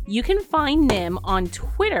races. You can find Nim on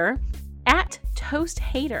Twitter at Toast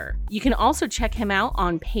Hater. You can also check him out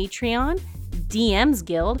on Patreon, DM's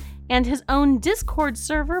Guild, and his own Discord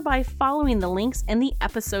server by following the links in the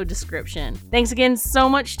episode description. Thanks again so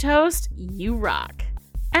much, Toast. You rock.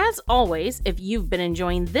 As always, if you've been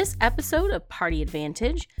enjoying this episode of Party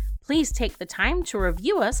Advantage, please take the time to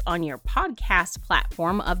review us on your podcast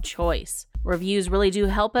platform of choice. Reviews really do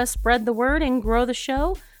help us spread the word and grow the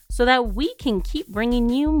show so that we can keep bringing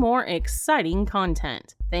you more exciting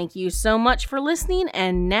content. Thank you so much for listening,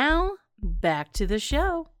 and now, back to the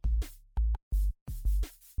show.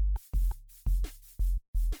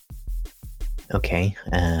 Okay.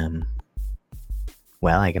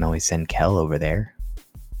 Well, I can always send Kel over there.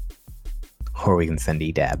 Or we can send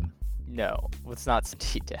Edab. No, let's not send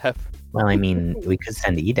Edab. Well, I mean, we could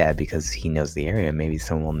send Edab because he knows the area. Maybe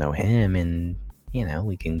someone will know him and,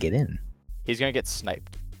 we can get in. He's gonna get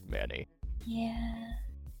sniped, Manny. Yeah.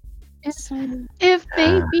 If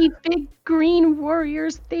they be big green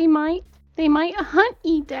warriors, they might hunt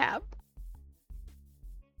Edab.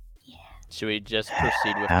 Should we just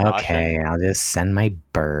proceed with Okay, caution? I'll just send my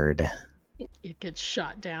bird. It gets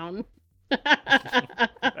shot down. Yeah.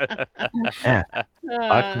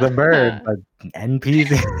 Fuck the bird, but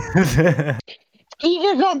NPC. He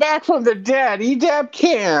can come back from the dead. Edab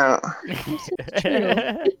can't.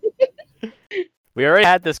 We already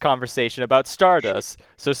had this conversation about Stardust,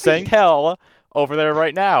 so send Kel over there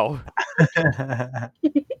right now. Oh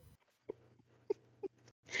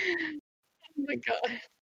my god.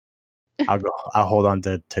 I'll hold on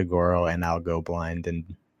to Togoro and I'll go blind and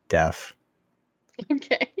deaf.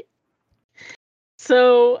 Okay.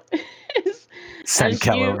 So Send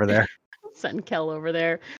Kel over there. Send Kel over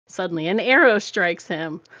there. Suddenly an arrow strikes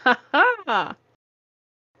him. Ha ha.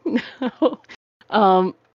 No.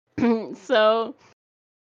 So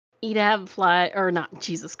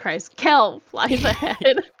Kel flies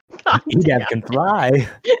ahead. Edab can fly.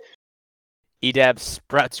 Edab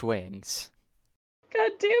sprouts wings.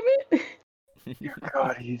 God damn it.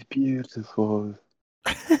 God, he's beautiful.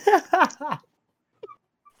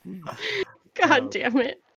 God damn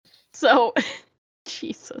it. So,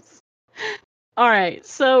 Jesus. All right,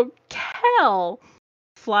 so Kel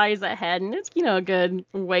flies ahead, and it's, a good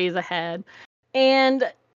ways ahead. And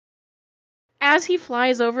as he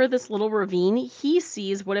flies over this little ravine, he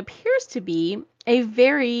sees what appears to be a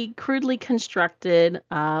very crudely constructed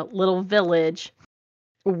little village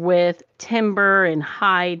with timber and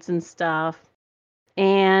hides and stuff.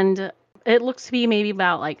 And it looks to be maybe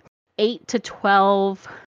about 8 to 12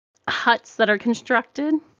 huts that are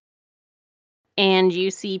constructed. And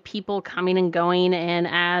you see people coming and going, and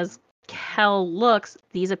as Kel looks,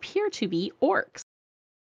 these appear to be orcs.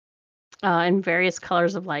 In various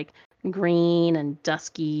colors of green and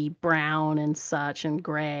dusky brown and such and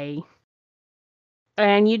gray.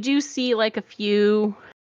 And you do see a few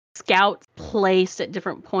scouts placed at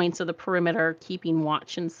different points of the perimeter, keeping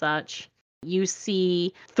watch and such. You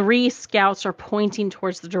see 3 scouts are pointing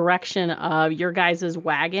towards the direction of your guys'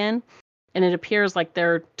 wagon, and it appears like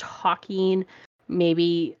they're talking.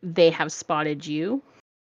 Maybe they have spotted you,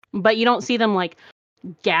 but you don't see them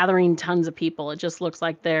gathering tons of people. It just looks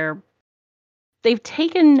like they've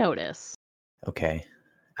taken notice. Okay,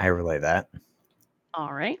 I relay that.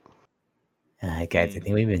 All right. Guys, I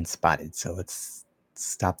think we've been spotted, so let's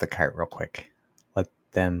stop the cart real quick. Let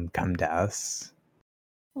them come to us.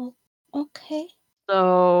 Well, okay.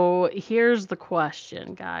 So here's the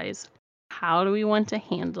question, guys. How do we want to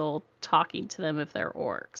handle talking to them if they're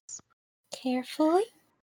orcs? Carefully.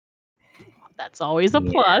 That's always a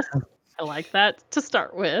plus. I like that to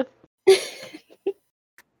start with.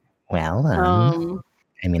 Well,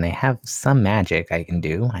 I mean, I have some magic I can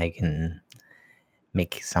do. I can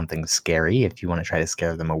make something scary if you want to try to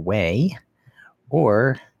scare them away.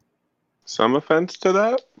 Or some offense to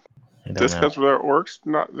that? Just know. because they're orcs,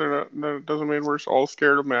 that doesn't mean we're all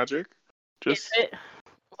scared of magic. Just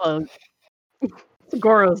well,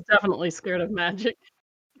 Goro's definitely scared of magic.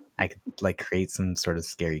 I could create some sort of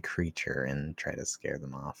scary creature and try to scare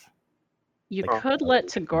them off. You could let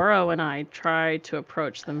Togoro and I try to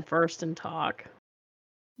approach them first and talk.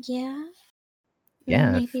 Yeah.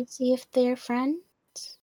 Yeah. Maybe see if they're friends.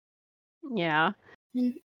 Yeah.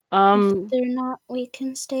 And if they're not, we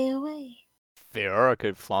can stay away. Fiora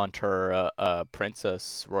could flaunt her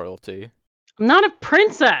princess royalty. I'm not a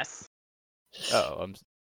princess. Oh,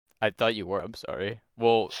 I thought you were. I'm sorry.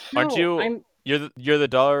 Well, No, aren't you? You're the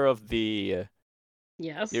daughter of the.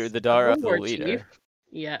 Yes. You're the daughter of the War leader. chief.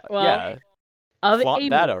 Yeah. Well. Yeah. Flaunt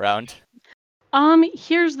that around.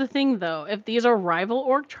 Here's the thing, though. If these are rival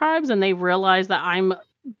orc tribes and they realize that I'm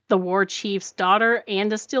the war chief's daughter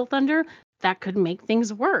and a Steel Thunder, that could make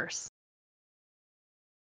things worse.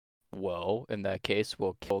 Well, in that case,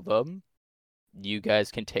 we'll kill them. You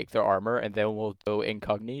guys can take their armor, and then we'll go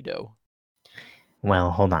incognito. Well,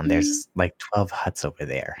 hold on. There's 12 huts over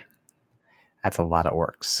there. That's a lot of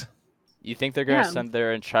orcs. You think they're gonna send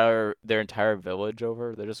their entire village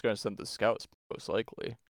over? They're just gonna send the scouts, most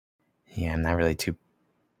likely. Yeah, I'm not really too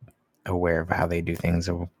aware of how they do things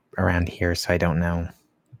around here, so I don't know.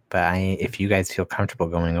 But if you guys feel comfortable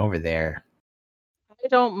going over there, I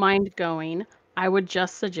don't mind going. I would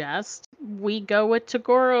just suggest we go with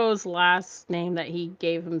Togoro's last name that he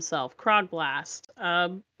gave himself, Krogblast.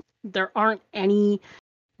 There aren't any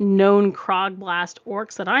known Krogblast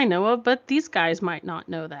orcs that I know of, but these guys might not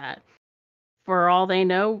know that. For all they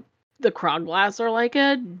know, the Krogblasts are like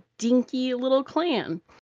a dinky little clan.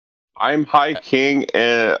 I'm High King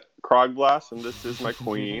Krogblast, and this is my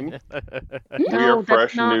queen. We are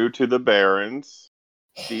fresh new to the Barrens.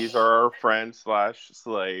 These are our friends /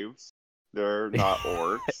 slaves. They're not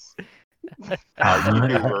orcs. How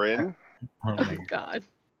you doing? Oh my god.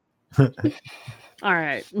 All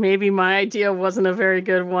right, maybe my idea wasn't a very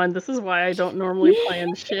good one. This is why I don't normally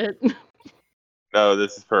plan shit. No,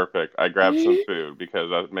 this is perfect. I grabbed some food because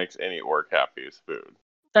that makes any orc happy is food.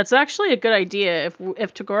 That's actually a good idea.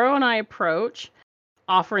 If Toguro and I approach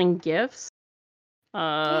offering gifts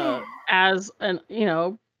as an,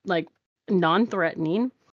 like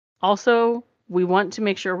non-threatening. Also, we want to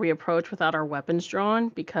make sure we approach without our weapons drawn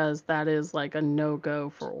because that is like a no-go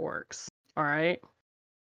for orcs. All right?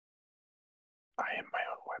 I am my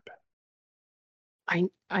own weapon.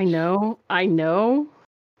 I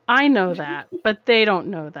know that, but they don't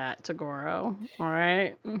know that, Toguro. All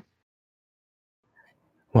right?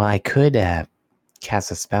 Well, I could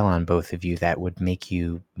cast a spell on both of you that would make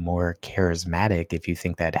you more charismatic if you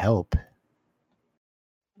think that'd help.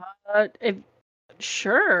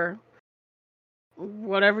 Sure.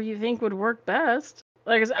 Whatever you think would work best.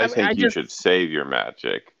 Like I think you should save your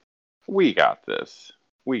magic. We got this.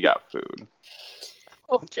 We got food.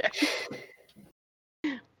 Okay.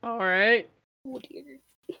 All right. Oh dear.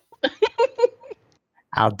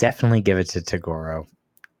 I'll definitely give it to Toguro.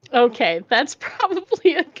 Okay, that's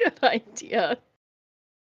probably a good idea.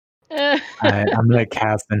 I'm going to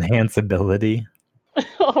cast Enhance Ability.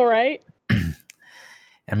 All right. I'm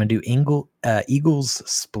going to do Eagle's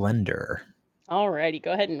Splendor. Alrighty,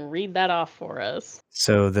 go ahead and read that off for us.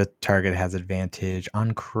 So the target has advantage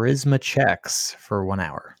on charisma checks for 1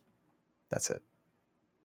 hour. That's it.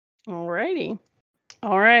 Alrighty.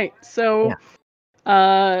 Alright, so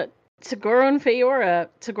Toguro and Feora.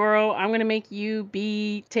 Toguro, I'm going to make you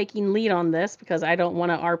be taking lead on this because I don't want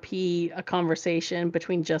to RP a conversation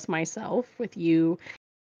between just myself with you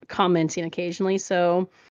commenting occasionally. So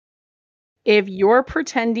if you're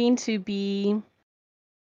pretending to be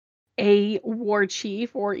a war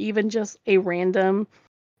chief or even just a random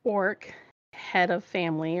orc head of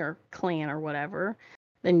family or clan or whatever,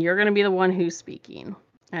 then you're going to be the one who's speaking.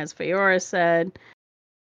 As Feora said,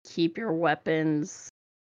 keep your weapons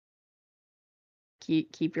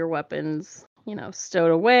keep your weapons,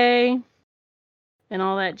 stowed away and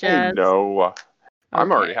all that jazz. No.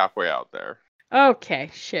 I'm already halfway out there. Okay,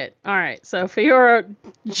 shit. All right. So Feora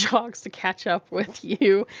jogs to catch up with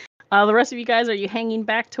you. The rest of you guys, are you hanging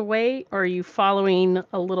back to wait, or are you following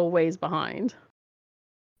a little ways behind?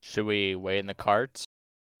 Should we wait in the carts?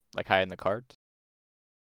 Like hide in the cart?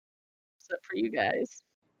 What's up for you guys?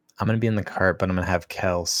 I'm going to be in the cart, but I'm going to have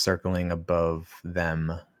Kel circling above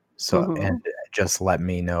them. So, and just let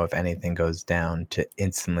me know if anything goes down to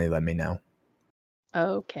instantly let me know.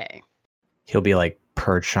 Okay. He'll be like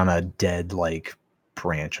perched on a dead like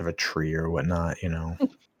branch of a tree or whatnot,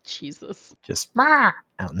 Jesus. Just out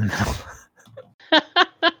in the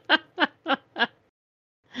middle.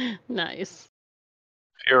 Nice.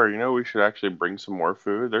 Feora, we should actually bring some more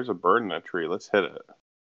food. There's a bird in that tree. Let's hit it.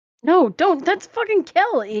 No, don't. That's fucking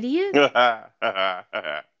Kel, idiot. The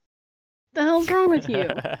hell's wrong with you?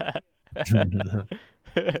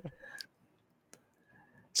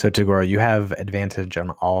 So, Toguro, you have advantage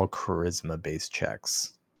on all charisma-based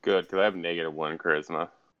checks. Good, because I have -1 charisma.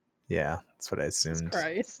 Yeah, that's what I assumed.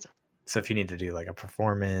 Christ. So if you need to do like a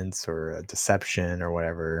performance or a deception or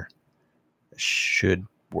whatever, it should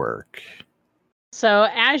work. So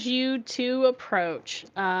as you two approach,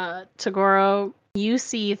 Toguro, you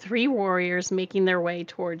see 3 warriors making their way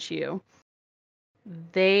towards you.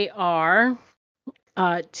 They are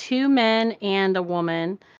 2 men and a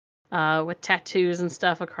woman with tattoos and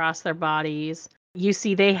stuff across their bodies. You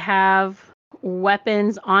see they have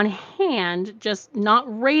weapons on hand, just not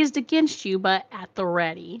raised against you, but at the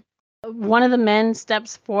ready. One of the men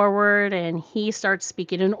steps forward and he starts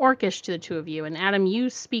speaking in Orcish to the 2 of you. And Adam, you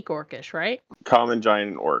speak Orcish, right? Common,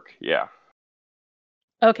 giant, orc, yeah.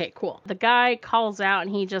 Okay, cool. The guy calls out and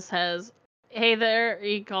he just says, "Hey there."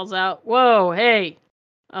 He calls out, "Whoa, hey.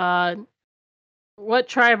 What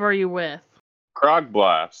tribe are you with?"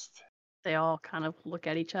 Krogblast. They all kind of look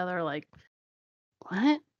at each other like,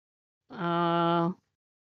 "What?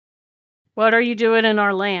 What are you doing in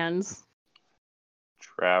our lands?"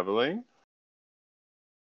 Traveling.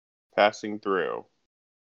 Passing through.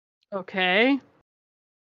 Okay.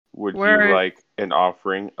 Would you like an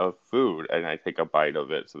offering of food? And I take a bite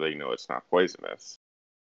of it so they know it's not poisonous.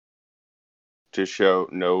 to show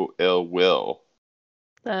no ill will.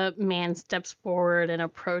 The man steps forward and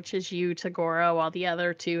approaches you, Tagoro, while the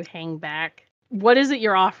other two hang back. What is it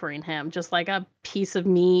you're offering him? Just like a piece of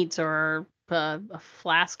meat or a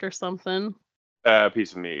flask or something? A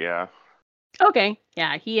piece of meat, yeah. Okay,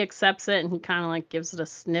 yeah, he accepts it and he kind of like gives it a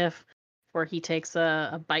sniff before he takes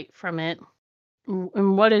a bite from it.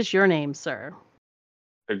 And what is your name, sir?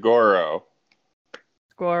 Tagoro.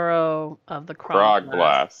 Tagoro of the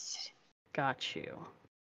Krogblast. Got you.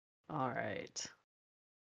 All right.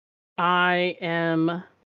 I am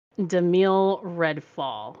Demille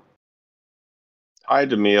Redfall. Hi,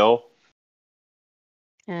 Demille.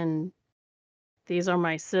 And these are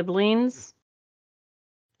my siblings,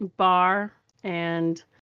 Bar and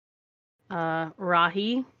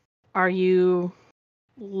Rahi. Are you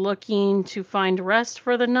looking to find rest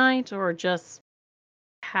for the night or just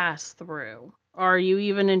pass through? Are you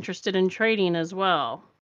even interested in trading as well?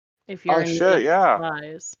 If you're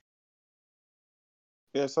supplies.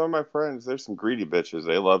 Yeah, some of my friends, there's some greedy bitches.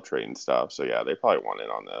 They love trading stuff. So yeah, they probably want in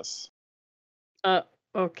on this.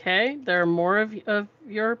 Okay. There are more of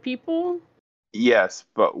your people? Yes,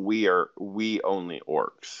 but we only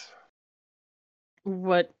orcs.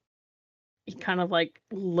 What? He kind of like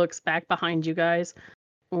looks back behind you guys.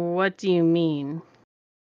 What do you mean?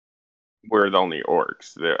 We're the only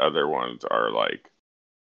orcs. The other ones are like,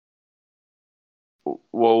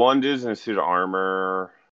 well, one dude's in a suit of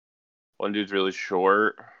armor. One dude's really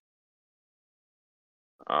short.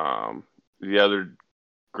 The other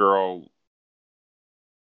girl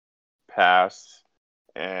passed,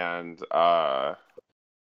 and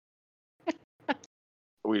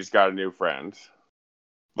we just got a new friend.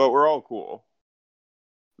 But we're all cool.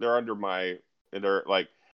 They're under my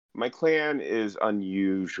clan is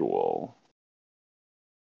unusual.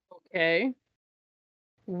 Okay.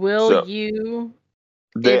 Will you?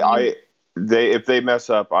 If they mess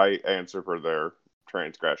up, I answer for their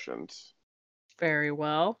transgressions. Very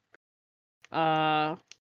well.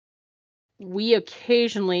 We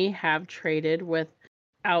occasionally have traded with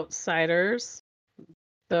outsiders,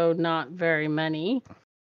 though not very many.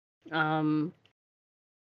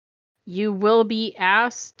 You will be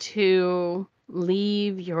asked to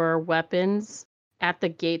leave your weapons at the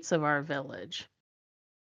gates of our village.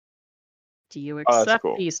 Do you accept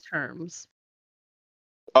these terms?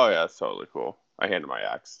 Oh yeah, that's totally cool. I hand him my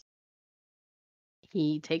axe.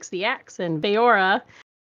 He takes the axe and Beora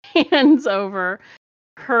hands over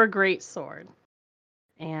her great sword.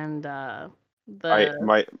 And I'm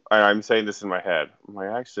saying this in my head.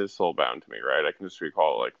 My axe is soulbound to me, right? I can just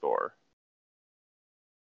recall it like Thor.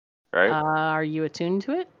 Right? Are you attuned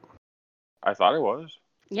to it? I thought it was.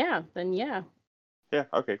 Yeah, then yeah. Yeah,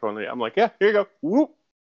 okay, cool. I'm like, yeah, here you go. Whoop.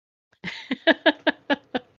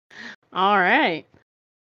 All right.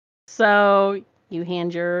 So you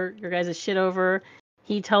hand your guys' shit over.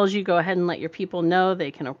 He tells you go ahead and let your people know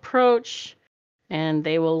they can approach, and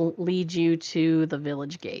they will lead you to the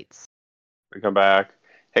village gates. We come back.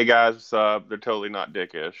 Hey guys, what's up? They're totally not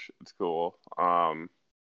dickish. It's cool.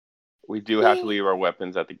 We do have to leave our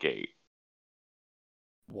weapons at the gate.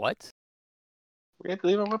 What? We have to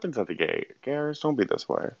leave our weapons at the gate. Garrus, don't be this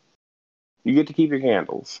way. You get to keep your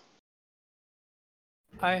candles.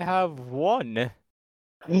 I have one.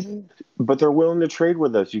 But they're willing to trade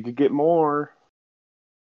with us. You could get more.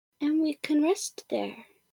 And we can rest there.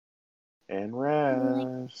 And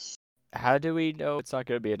rest. How do we know it's not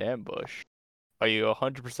going to be an ambush? Are you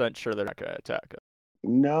 100% sure they're not going to attack us?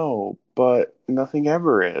 No, but nothing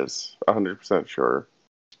ever is 100% sure.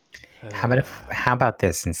 How about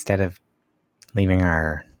this? Instead of leaving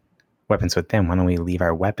our weapons with them, why don't we leave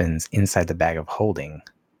our weapons inside the bag of holding?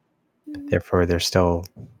 Therefore, they're still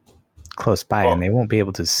close by, and they won't be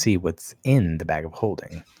able to see what's in the bag of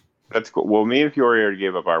holding. That's cool. Well, me and Fiori already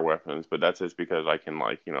gave up our weapons, but that's just because I can,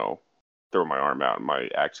 throw my arm out and my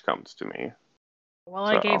axe comes to me. Well,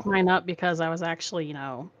 I gave mine up because I was actually,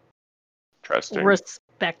 trusting,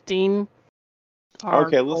 respecting.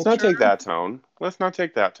 Okay, let's not take that tone. Let's not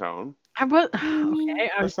take that tone.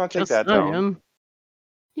 Let's not take that tone.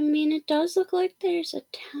 I mean, it does look like there's a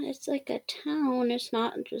town. It's like a town. It's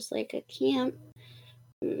not just like a camp.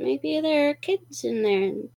 Maybe there are kids in there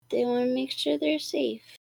and they want to make sure they're safe.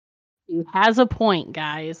 He has a point,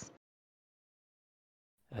 guys.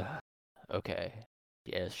 Okay.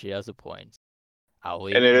 Yes, she has a point.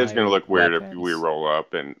 And it is going to look weird if we roll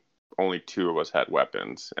up and only two of us had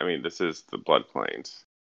weapons. I mean, this is the Blood Plains.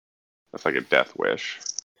 That's like a death wish.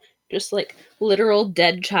 Just like literal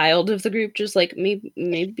dead child of the group. Just like maybe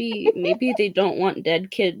they don't want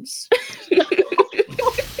dead kids.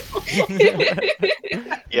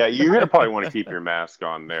 Yeah, you're gonna probably want to keep your mask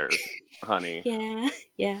on there, honey.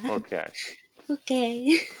 Yeah. Okay.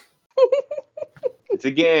 Okay. It's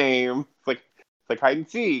a game. It's like hide and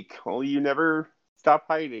seek. Only you never stop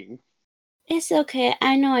hiding. It's okay.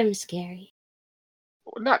 I know I'm scary.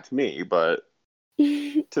 Well, not to me, but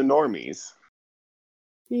to normies.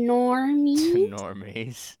 Normies?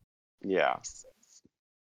 Normies. Yeah.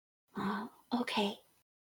 Oh, okay.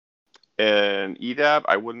 And Edab,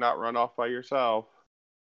 I would not run off by yourself.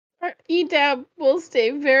 Edab will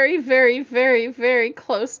stay very, very, very, very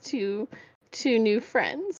close to new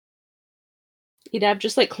friends. Edab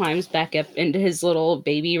just like climbs back up into his little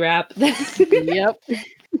baby wrap. Yep.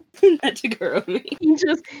 That Tagoro made.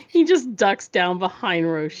 He just ducks down behind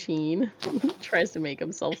Roshin. Tries to make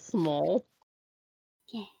himself small.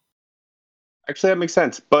 Yeah. Actually, that makes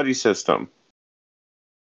sense. Buddy system.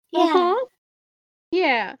 Yeah. Uh-huh.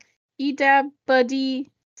 Yeah. Edab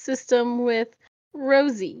buddy system with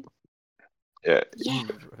Rosie. Yeah.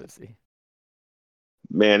 Rosie.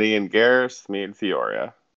 Manny and Garrus, me and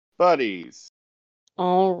Fioria. Buddies.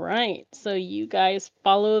 All right. So you guys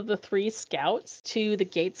follow the 3 scouts to the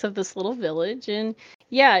gates of this little village. And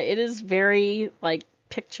yeah, it is very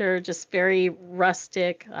picture, just very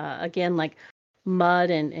rustic. Again, like mud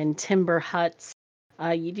and timber huts.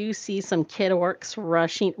 You do see some kid orcs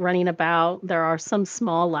running about. There are some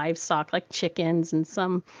small livestock like chickens and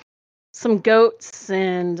some goats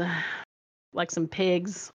and like some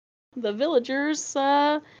pigs. The villagers,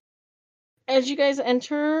 as you guys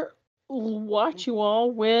enter, watch you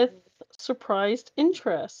all with surprised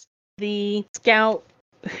interest. The scout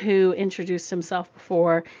who introduced himself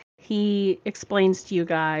before, he explains to you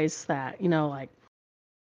guys that, if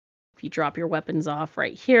you drop your weapons off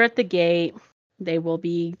right here at the gate, they will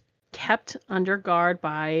be kept under guard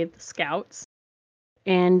by the scouts,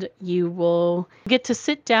 and you will get to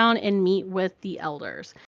sit down and meet with the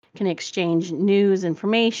elders. You can exchange news,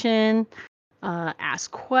 information,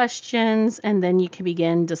 ask questions, and then you can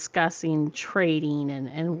begin discussing trading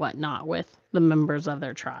and whatnot with the members of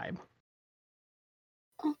their tribe.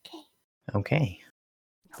 Okay.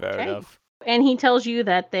 Fair enough. And he tells you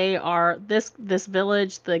that they are this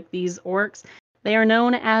village, these orcs, they are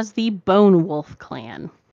known as the Bone Wolf clan.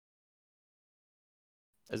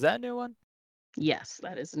 Is that a new one? Yes,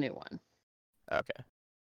 that is a new one. Okay.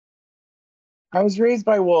 I was raised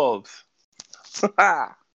by wolves.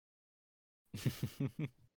 All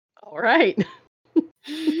right.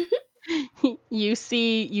 You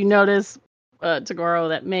notice, Tagoro,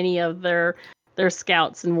 that many of their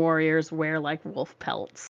scouts and warriors wear like wolf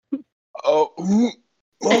pelts. Oh,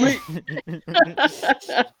 mommy.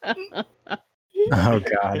 Oh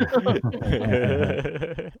God.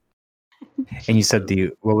 And you said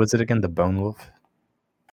what was it again? The Bone Wolf?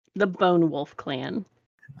 The Bone Wolf clan.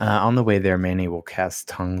 On the way there, Manny will cast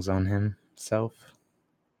tongues on himself.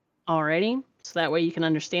 Alrighty. So that way you can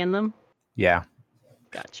understand them? Yeah.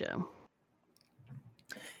 Gotcha.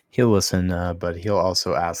 He'll listen, but he'll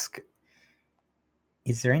also ask,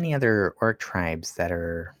 is there any other orc tribes that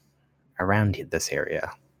are around this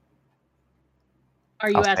area? Are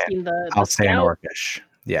you asking the I'll say in scout? Orcish.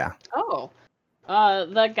 Yeah. Oh.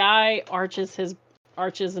 The guy arches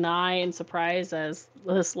an eye in surprise as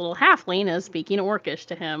this little halfling is speaking Orcish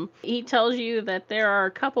to him. He tells you that there are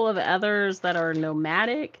a couple of others that are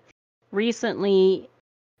nomadic. Recently,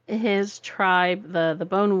 his tribe, the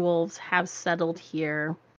Bone Wolves, have settled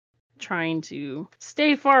here, trying to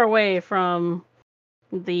stay far away from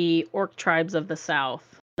the orc tribes of the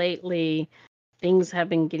south. Lately, things have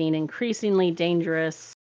been getting increasingly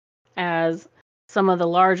dangerous as some of the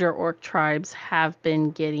larger orc tribes have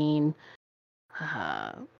been getting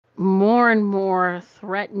more and more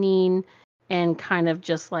threatening and kind of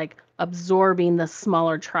just like absorbing the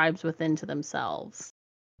smaller tribes within to themselves.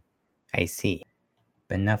 I see.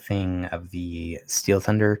 But nothing of the Steel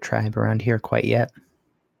Thunder tribe around here quite yet?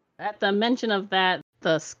 At the mention of that,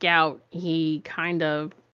 the scout, he kind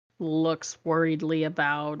of looks worriedly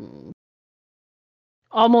about and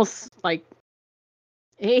almost like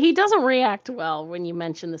he doesn't react well when you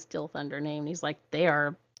mention the Steel Thunder name. He's like, they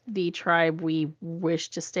are the tribe we wish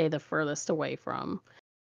to stay the furthest away from.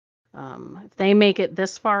 If they make it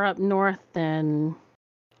this far up north, then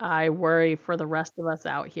I worry for the rest of us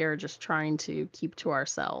out here just trying to keep to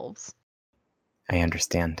ourselves. I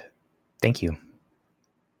understand. Thank you.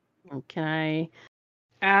 Can I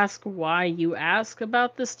ask why you ask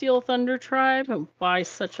about the Steel Thunder tribe and why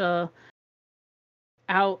such a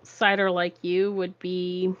outsider like you would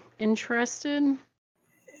be interested?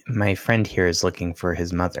 My friend here is looking for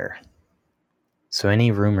his mother. So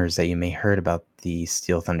any rumors that you may heard about the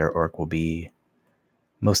Steel Thunder orc will be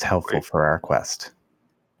most helpful for our quest.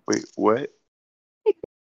 Wait, what?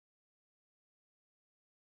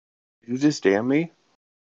 You just damn me?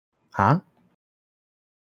 Huh?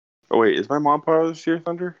 Oh wait, is my mom part of the Steer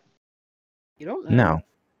Thunder? You don't know.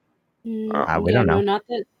 No. We don't know. No, not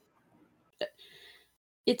that.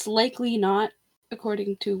 It's likely not,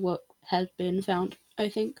 according to what has been found, I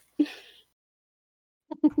think.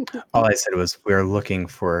 All I said was we're looking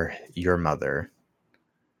for your mother.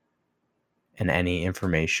 And any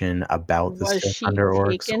information about the Steel Thunder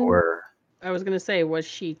Orcs, or I was gonna say, was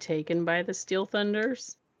she taken by the Steel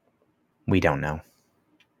Thunders? we don't know.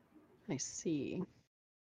 I see.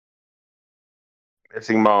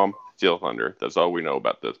 Missing mom, Steel Thunder. That's all we know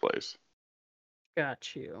about this place.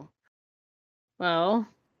 Got you. Well,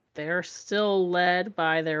 they're still led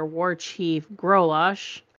by their war chief,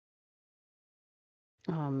 Grolosh.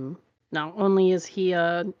 Not only is he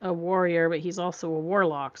a warrior, but he's also a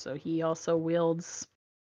warlock, so he also wields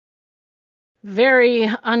very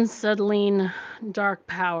unsettling dark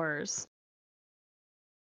powers.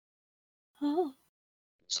 Oh.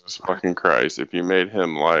 Jesus fucking Christ. If you made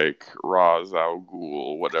him like Ra's al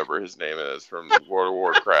Ghul, whatever his name is from World of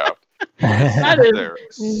Warcraft. That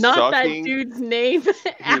is not that dude's name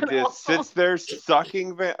at He just sits there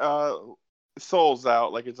sucking souls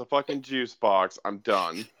out like it's a fucking juice box. I'm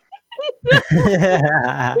done.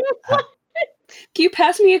 Can you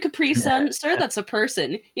pass me a Capri Sun, sir? That's a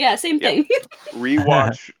person. Yeah, same thing.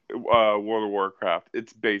 Rewatch World of Warcraft.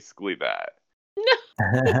 It's basically that.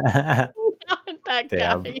 Not that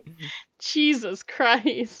guy. Jesus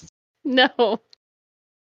Christ. No.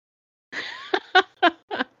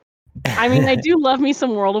 I mean, I do love me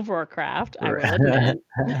some World of Warcraft, I will admit.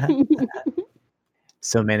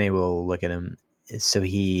 So many will look at him. So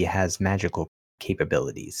he has magical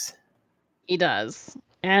capabilities. He does.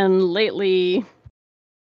 And lately,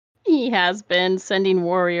 he has been sending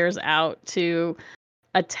warriors out to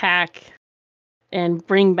attack and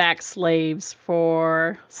bring back slaves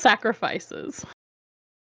for sacrifices.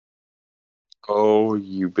 Oh,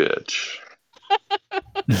 you bitch.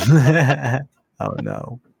 Oh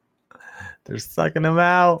no. They're sucking him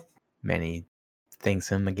out. Manny thanks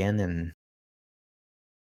him again and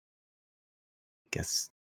guess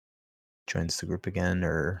joins the group again,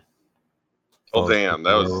 or Oh damn,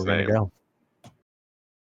 that was his name. Go.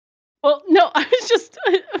 Well, no, I was just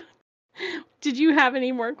did you have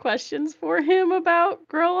any more questions for him about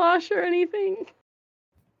Grolosh or anything?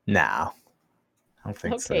 No. I don't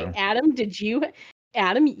think so. Okay,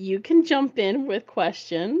 Adam, you can jump in with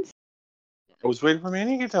questions. I was waiting for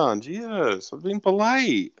Manny to get done. Jesus, I'm being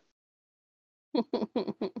polite. So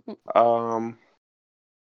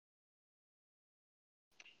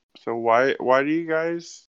why do you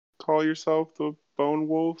guys call yourself the Bone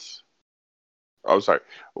Wolves? Oh, sorry.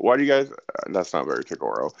 Why do you guys? That's not very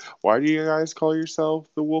Tagoro. Why do you guys call yourself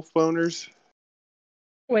the Wolf Boners?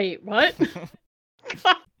 Wait, what?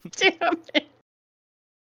 God damn it!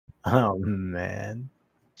 Oh man.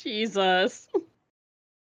 Jesus.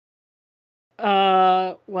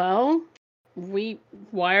 Well,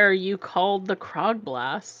 why are you called the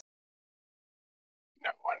Krogblast? No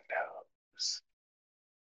one knows.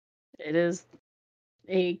 It is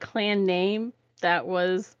a clan name that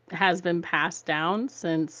has been passed down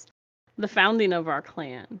since the founding of our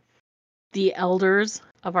clan. The elders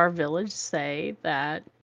of our village say that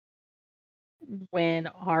when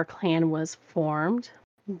our clan was formed,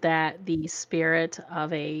 that the spirit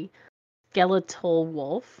of a skeletal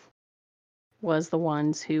wolf was the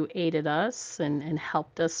ones who aided us and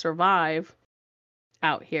helped us survive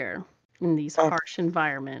out here in these harsh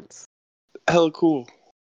environments. Hella cool.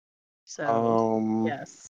 So,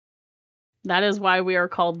 yes. That is why we are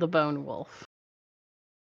called the Bone Wolf.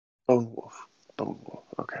 Bone Wolf.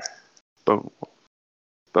 Okay. Bone Wolf.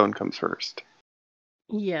 Bone comes first.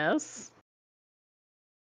 Yes.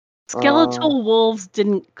 Skeletal wolves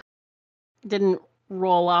didn't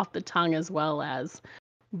roll off the tongue as well as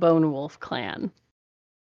Bone Wolf clan.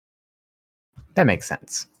 That makes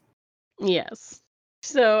sense. Yes.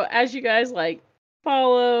 So as you guys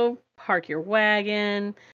follow, park your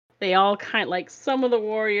wagon, they all some of the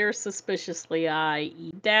warriors suspiciously eye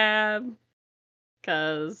Edab,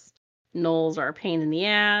 because gnolls are a pain in the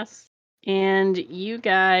ass. And you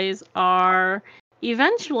guys are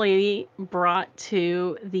eventually brought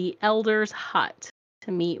to the elders' hut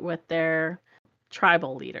to meet with their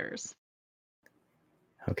tribal leaders.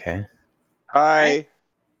 Okay. Hi.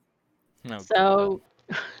 So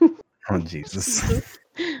oh Jesus.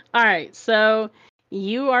 All right, so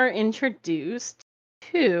you are introduced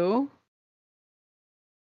to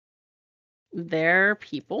their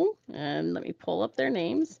people, and let me pull up their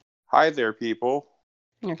names. Hi there, people.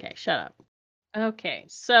 Okay, shut up. Okay,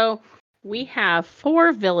 so we have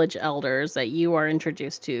 4 village elders that you are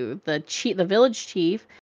introduced to. The village chief,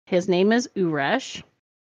 his name is Uresh.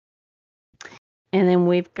 And then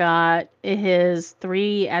we've got his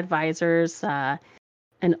 3 advisors,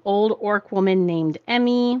 an old orc woman named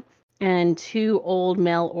Emmy, and 2 old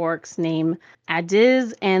male orcs named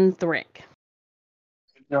Adiz and Thrick.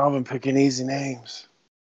 Good job on picking easy names.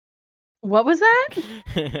 What was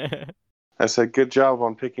that? I said, good job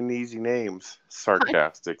on picking easy names,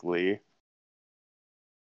 sarcastically.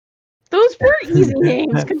 Those were easy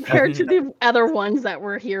names compared to the other ones that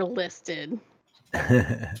were here listed. All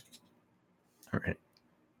right.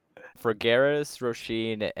 For Garrus,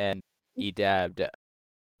 Roshin, and Edab,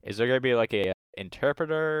 is there gonna be like a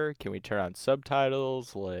interpreter? Can we turn on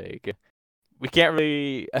subtitles? Like, we can't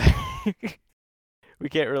really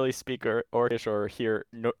speak Orcish or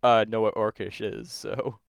know what Orcish is.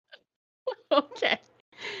 So Okay.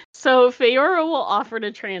 So Feora will offer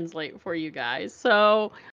to translate for you guys.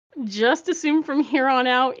 So just assume from here on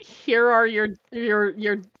out, here are your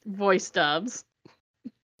voice dubs.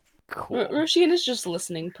 Cool. Roshin is just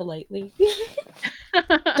listening politely.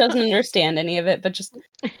 Doesn't understand any of it, but just...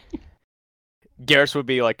 Garrus would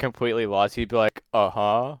be like completely lost. He'd be like,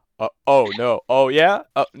 oh no, oh yeah,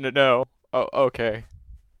 no, oh okay.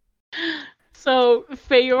 So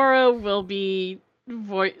Feora will be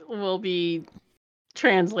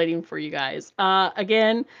translating for you guys.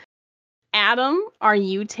 Again, Adam, are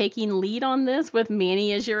you taking lead on this with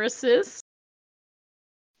Manny as your assist?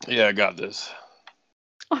 Yeah, I got this.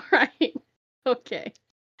 All right. Okay.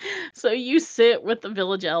 So you sit with the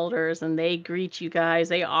village elders and they greet you guys.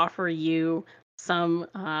 They offer you some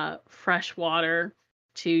fresh water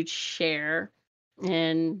to share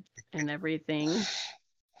and everything.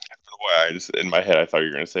 I just, in my head, I thought you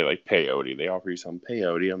were going to say like peyote. They offer you some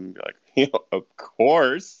peyote. I'm like, of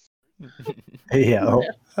course. Yeah.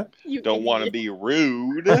 Don't want to be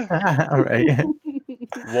rude. All right.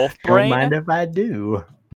 Wolf Don't brain? mind if I do.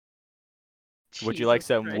 Would you like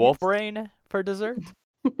some wolf brain for dessert?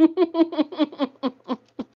 I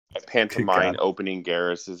pantomime opening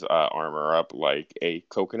Garrus's armor up like a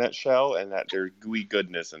coconut shell, and that there's gooey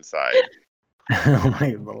goodness inside. Oh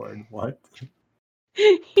my lord! What?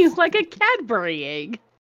 He's like a Cadbury egg.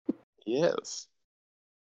 Yes.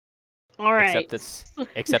 All right.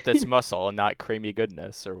 Except it's muscle and not creamy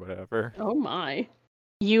goodness or whatever. Oh my.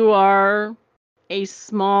 You are a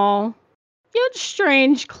small yet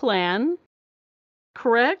strange clan,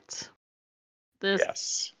 correct?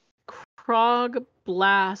 Yes. Krog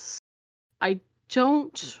Blast.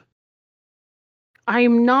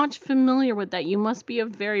 I'm not familiar with that. You must be a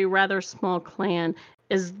very rather small clan.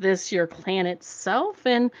 Is this your clan itself?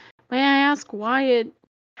 And may I ask why it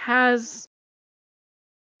has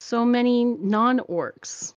so many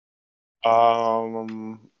non-orcs?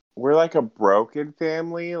 We're like a broken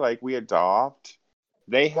family. Like, we adopt.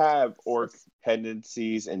 They have orc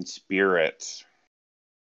tendencies and spirits.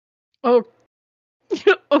 Oh,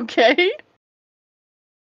 okay.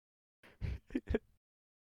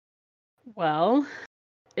 Well,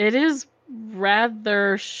 it is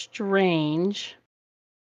rather strange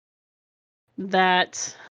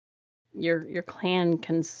that your clan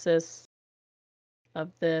consists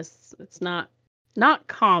of this. It's not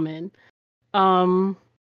common. So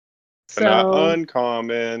not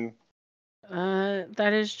uncommon.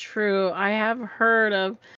 That is true. I have heard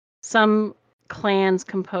of some clans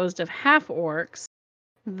composed of half orcs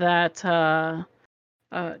that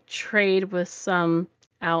trade with some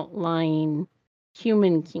outlying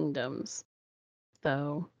human kingdoms,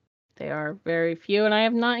 though they are very few, and I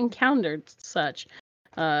have not encountered such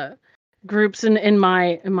groups in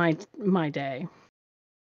my day.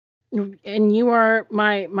 And you are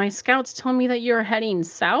my scouts tell me that you're heading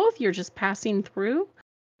south. You're just passing through.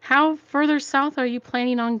 How further south are you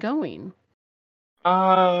planning on going?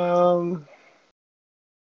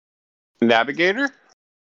 Navigator?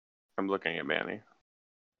 I'm looking at Manny.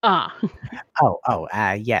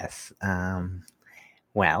 Yes.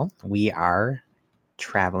 Well, we are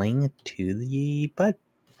traveling to the Bud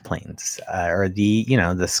Plains, or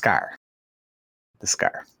the Scar. The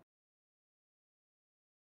Scar.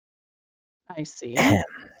 I see. Yeah.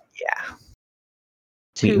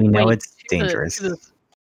 We know it's dangerous.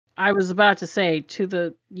 I was about to say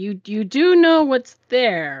you do know what's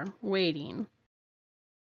there waiting.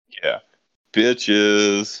 Yeah.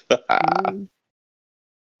 Bitches.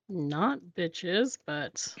 Not bitches,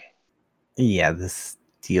 but yeah, the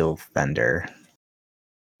Steel Thunder.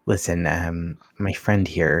 Listen, my friend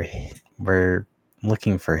here, we're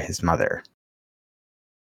looking for his mother.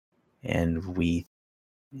 And we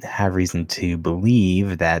have reason to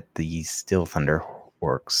believe that the Steel Thunder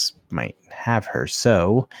orcs might have her.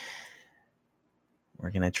 So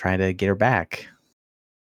we're going to try to get her back.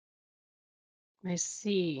 I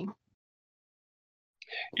see.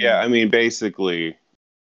 Yeah, I mean, basically,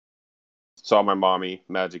 saw my mommy,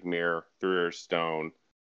 magic mirror, threw her stone.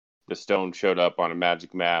 The stone showed up on a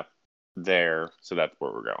magic map there, so that's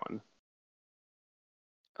where we're going.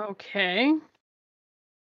 Okay.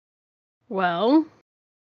 Well,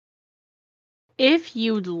 if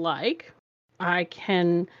you'd like, I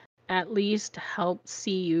can at least help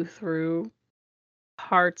see you through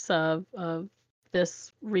parts of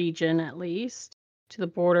this region, at least to the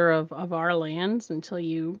border of our lands, until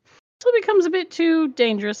it becomes a bit too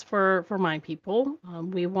dangerous for my people.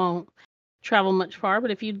 We won't travel much far, but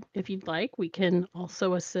if you'd like, we can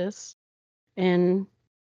also assist in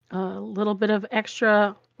a little bit of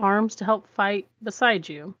extra arms to help fight beside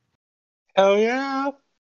you. Hell yeah!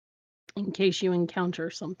 In case you encounter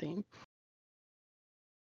something.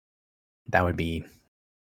 That would be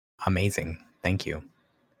amazing. Thank you.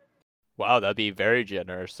 Wow, that'd be very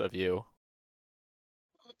generous of you.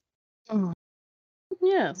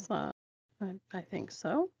 Yes, I think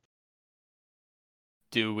so.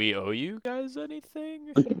 Do we owe you guys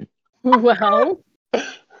anything? Well,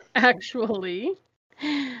 actually,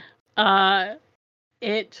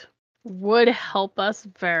 it would help us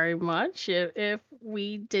very much if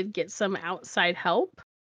we did get some outside help.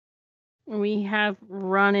 We have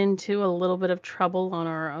run into a little bit of trouble on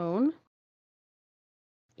our own.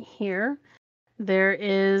 Here, there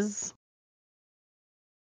is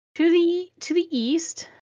to the east.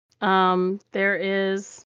 There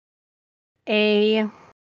is a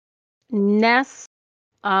nest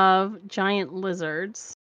of giant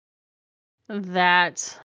lizards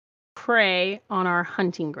that prey on our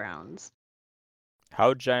hunting grounds.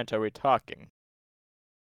 How giant are we talking?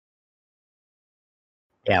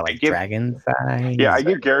 Yeah, like dragon size. Yeah, I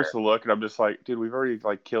give Garrus a look, and I'm just like, dude, we've already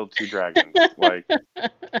killed 2 dragons.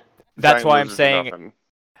 That's why I'm lizards are saying. nothing.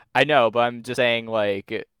 I know, but I'm just saying, I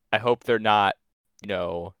hope they're not,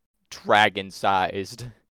 dragon-sized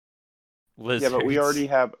lizards. Yeah, but we already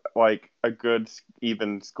have a good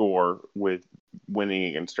even score with winning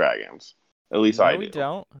against dragons. At least I do. No, we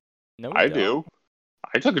don't. No, I do.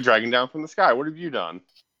 I took a dragon down from the sky. What have you done?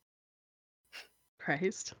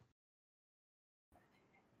 Christ.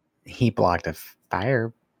 He blocked a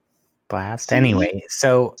fire blast. Anyway,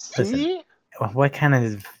 so listen, what kind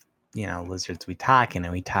of lizards we talking?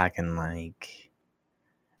 Are we talking like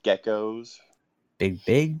geckos? Big.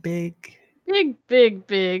 Big.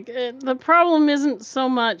 The problem isn't so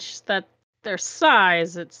much that their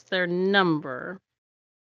size, it's their number.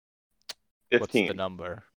 15. What's the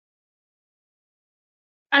number?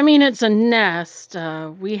 I mean, it's a nest.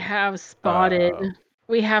 We have spotted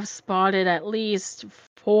at least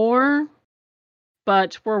 4,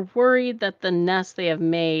 but we're worried that the nest they have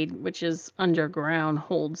made, which is underground,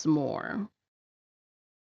 holds more.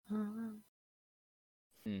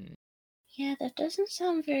 Yeah, that doesn't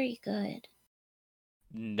sound very good.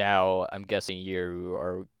 Now, I'm guessing you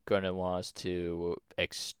are going to want us to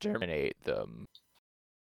exterminate them.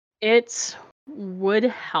 It would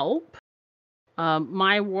help.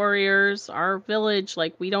 My warriors, our village,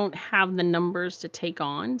 we don't have the numbers to take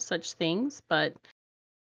on such things, but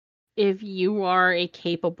if you are a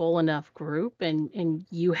capable enough group and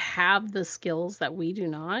you have the skills that we do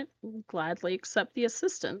not, we'll gladly accept the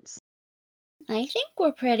assistance. I think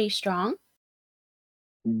we're pretty strong.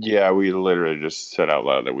 Yeah, we literally just said out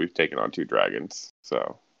loud that we've taken on 2 dragons,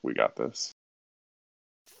 so we got this.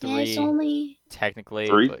 3, yeah, it's only technically,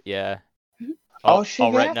 3? But yeah. Oh, shit,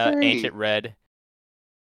 all red yeah, nut, 3. ancient red.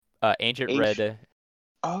 Red.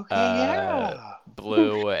 Okay,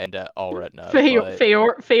 Blue and all red nut.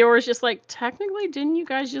 Feor is just technically, didn't you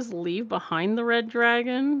guys just leave behind the red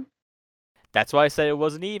dragon? That's why I said it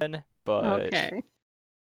wasn't even, but... Okay.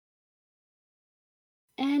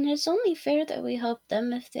 And it's only fair that we help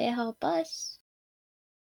them if they help us.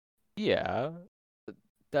 Yeah.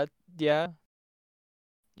 Yeah.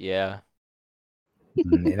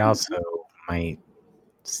 It also might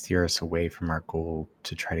steer us away from our goal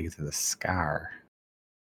to try to get to the scar.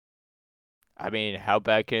 I mean, how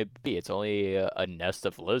bad can it be? It's only a nest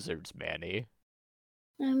of lizards, Manny.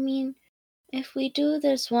 I mean, if we do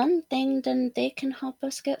this one thing, then they can help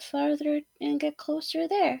us get farther and get closer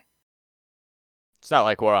there. It's not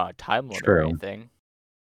like we're on a time limit or anything.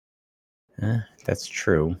 That's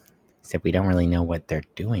true. Except we don't really know what they're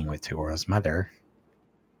doing with Tuoro's mother.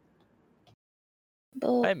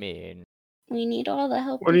 But I mean... we need all the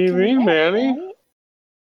help. What do you mean, Manny? Right?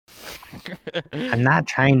 I'm not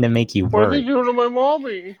trying to make you worry. What did you do to my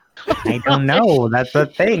mommy? I don't know. That's the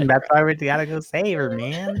thing. That's why we gotta go save her,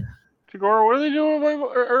 man. Tagora, what are they doing with my...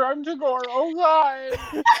 I'm Tagora. Oh,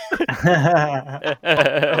 God.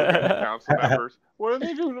 Council members. What are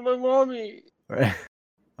they doing to my mommy?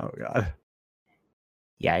 Oh, God.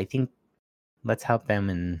 Yeah, I think let's help them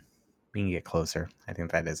and we can get closer. I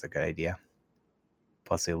think that is a good idea.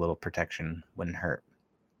 Plus, a little protection wouldn't hurt.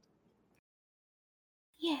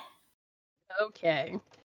 Yeah. Okay.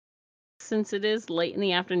 Since it is late in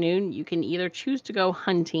the afternoon, you can either choose to go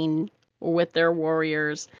hunting with their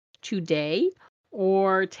warriors today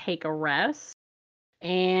or take a rest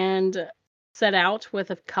and set out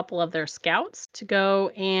with a couple of their scouts to go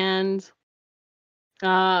and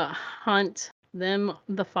hunt them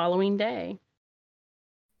the following day.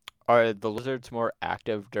 Are the lizards more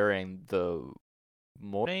active during the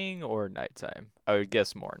morning or nighttime? I would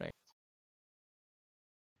guess morning.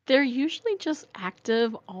 They're usually just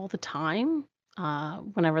active all the time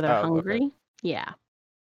whenever they're hungry. Okay. Yeah.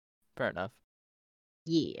 Fair enough.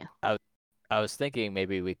 Yeah. I was thinking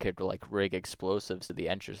maybe we could like rig explosives to the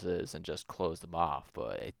entrances and just close them off,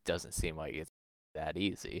 but it doesn't seem like it's that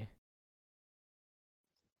easy.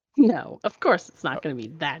 No, of course it's not going to be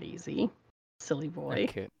that easy, silly boy.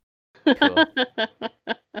 Okay. Cool.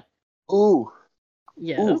 Ooh.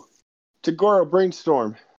 Yes. Ooh. Tagora,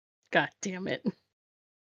 brainstorm. God damn it.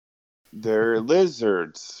 They're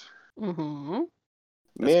lizards. Mm-hmm.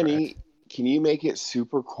 Manny, can you make it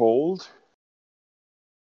super cold?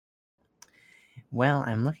 Well,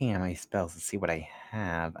 I'm looking at my spells to see what I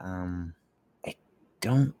have. I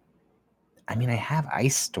have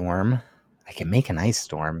Ice Storm. I can make an Ice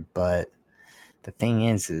Storm, but the thing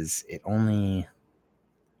is it only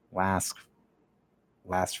lasts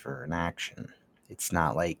for an action. It's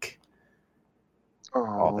not like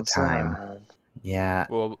all the time. Sad. Yeah.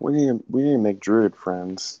 Well, we need to make druid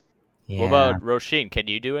friends. Yeah. What about Roshin? Can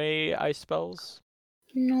you do any ice spells?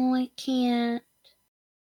 No, I can't.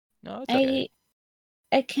 No, it's okay.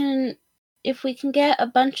 I can, if we can get a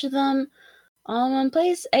bunch of them all in one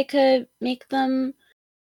place, I could make them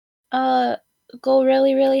go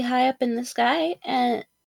really, really high up in the sky and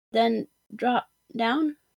then drop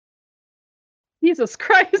down. Jesus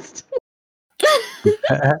Christ.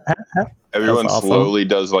 Everyone awesome. slowly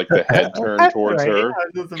does like the head turn towards her. I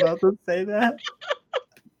was just about to say that.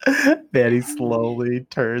 Manny slowly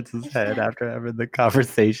turns his head after having the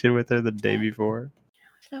conversation with her the day before.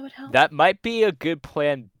 That would help. That might be a good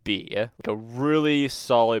plan B. Like a really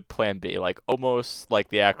solid plan B. Like almost like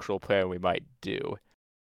the actual plan we might do.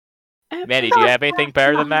 Manny, do you have anything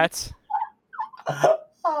better than that?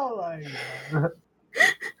 Oh my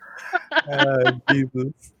god.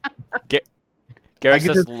 Jesus. Garrett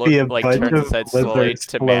just turns his head slowly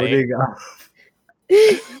to Manny.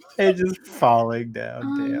 And just falling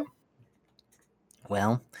down. Damn.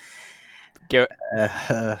 Well, Garrett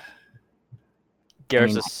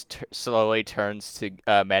just slowly turns to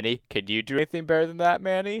Manny. Can you do anything better than that,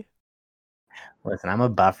 Manny? Listen, I'm a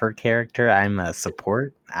buffer character. I'm a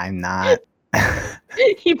support. I'm not.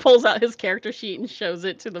 He pulls out his character sheet and shows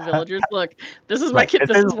it to the villagers. Look, this is my kid.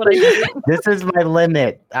 This is what I do. This is my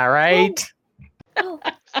limit. All right.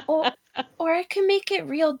 Or I can make it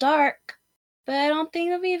real dark, but I don't think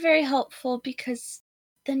it'll be very helpful because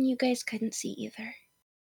then you guys couldn't see either.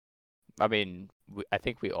 I mean, I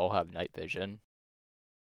think we all have night vision.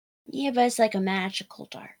 Yeah, but it's like a magical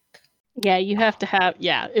dark. Yeah, you have to have.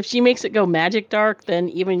 Yeah, if she makes it go magic dark, then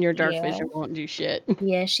even your dark vision won't do shit.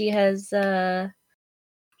 Yeah, she has.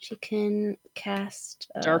 She can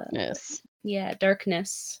cast darkness. Yeah,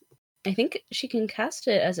 darkness. I think she can cast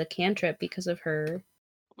it as a cantrip because of her.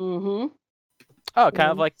 Mm-hmm. Oh, kind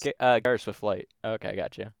of like Garrus with light. Okay, I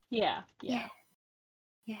got you. Yeah.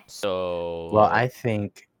 So. Well, I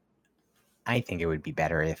think it would be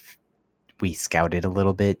better if we scouted a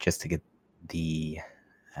little bit just to get the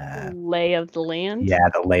lay of the land. Yeah,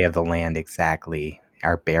 the lay of the land, exactly.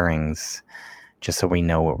 Our bearings, just so we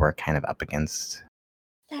know what we're kind of up against.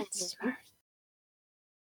 That's smart.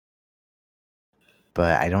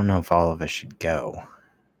 But I don't know if all of us should go.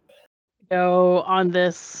 Go on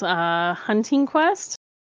this hunting quest?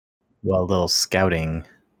 Well, a little scouting.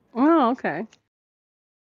 Oh, okay.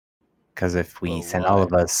 Because if we send all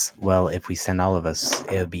of us,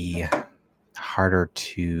 it'll be harder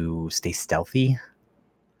to stay stealthy.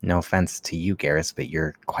 No offense to you, Garrus, but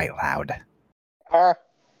you're quite loud.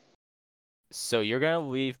 So you're gonna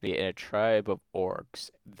leave me in a tribe of orcs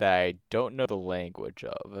that I don't know the language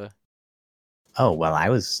of. Oh, well, I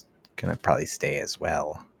was gonna probably stay as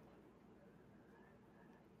well.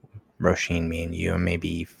 Roshin, me and you, and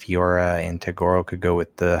maybe Fiora and Tagoro could go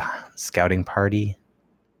with the scouting party.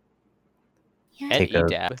 Yeah. And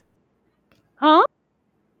Edab. Huh?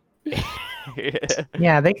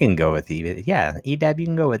 Yeah, they can go with Edab. Yeah, Edab, you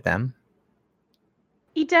can go with them.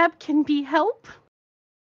 Edab can be help?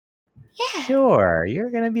 Yeah. Sure,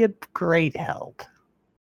 you're going to be a great help.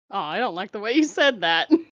 Oh, I don't like the way you said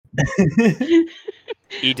that.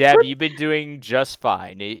 Edab, you've been doing just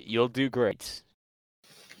fine. You'll do great.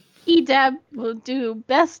 Edab will do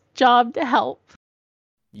best job to help.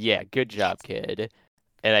 Yeah, good job, kid.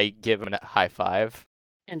 And I give him a high five.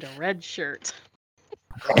 And a red shirt.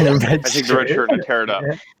 I take the red shirt and tear it up.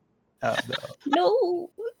 Oh, no.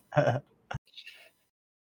 No.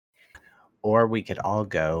 Or we could all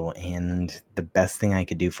go, and the best thing I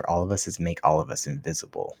could do for all of us is make all of us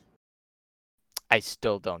invisible. I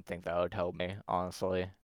still don't think that would help me, honestly.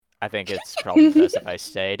 I think it's probably best if I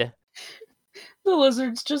stayed. The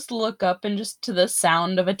lizards just look up and just to the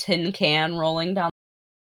sound of a tin can rolling down.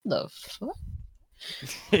 The fuck?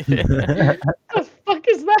 What the fuck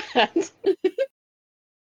is that?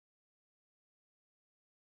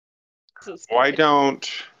 Why don't...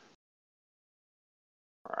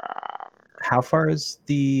 How far is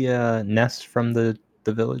the nest from the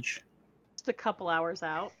village? Just a couple hours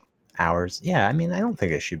out. Hours? Yeah, I mean, I don't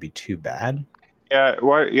think it should be too bad. Yeah,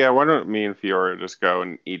 why don't me and Fiora just go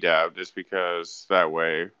and Edab, just because that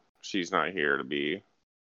way she's not here to be.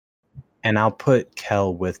 And I'll put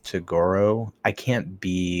Kel with Tagoro. I can't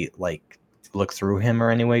look through him or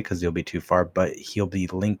anyway, because he'll be too far, but he'll be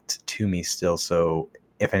linked to me still, so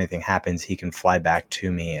if anything happens, he can fly back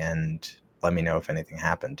to me and let me know if anything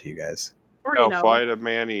happened to you guys. No, fly to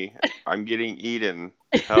Manny. I'm getting eaten.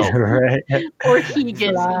 Help. Right. Or he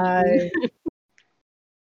gets eaten.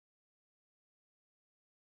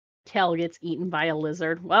 Kel gets eaten by a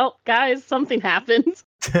lizard. Well, guys, something happened.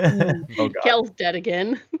 Oh, God. Kel's dead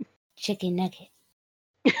again. Chicken nugget.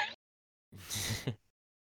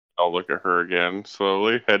 I'll look at her again,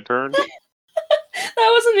 slowly, head turn.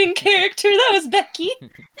 That wasn't in character, that was Becky.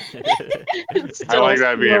 I like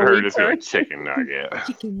that being her just going chicken nugget.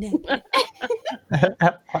 Chicken nugget.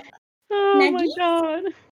 Oh Nuggies? my god.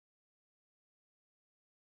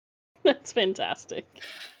 That's fantastic.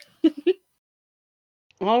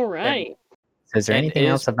 All right. Is there anything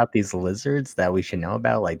else about these lizards that we should know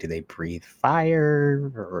about? Like, do they breathe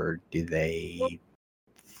fire or do they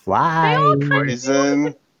fly?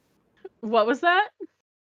 Poison. What was that?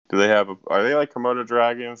 Do they have? Are they like Komodo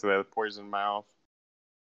dragons? Do they have a poison mouth?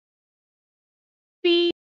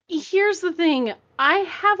 Here's the thing. I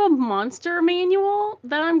have a monster manual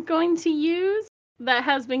that I'm going to use that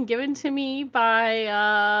has been given to me by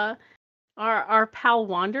our pal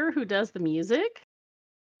Wander, who does the music.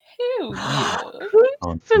 Who's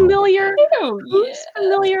familiar? Who's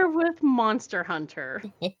familiar with Monster Hunter?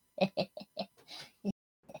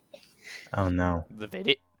 Oh no.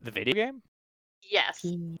 The video game? Yes.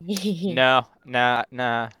 No, nah.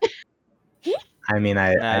 I mean,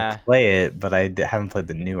 I play it, but I haven't played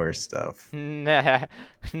the newer stuff. Nah.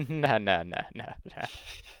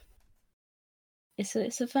 It's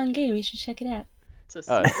a fun game. You should check it out. It's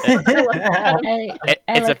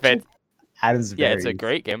a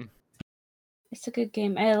great game. It's a good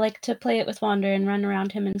game. I like to play it with Wander and run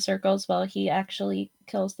around him in circles while he actually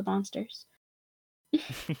kills the monsters.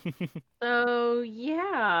 So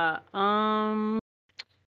yeah,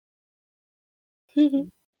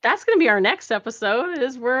 that's gonna be our next episode.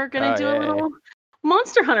 Is we're gonna do a little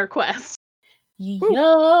Monster Hunter quest. Yeah.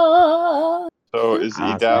 So is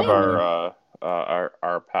Edab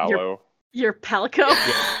our Palo? Your Palico?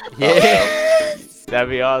 Yeah. That'd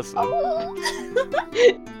be awesome.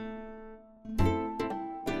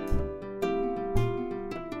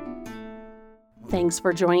 Thanks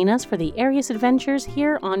for joining us for the Arius Adventures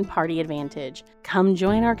here on Party Advantage. Come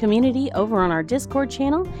join our community over on our Discord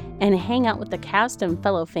channel and hang out with the cast and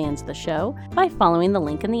fellow fans of the show by following the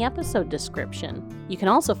link in the episode description. You can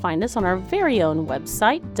also find us on our very own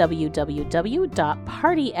website,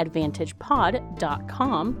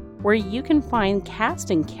 www.partyadvantagepod.com, where you can find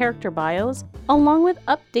cast and character bios, along with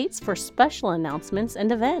updates for special announcements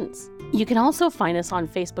and events. You can also find us on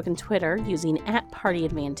Facebook and Twitter using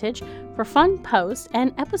 @PartyAdvantage for fun posts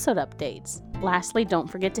and episode updates. Lastly, don't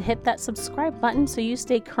forget to hit that subscribe button so you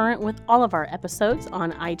stay current with all of our episodes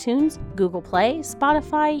on iTunes, Google Play,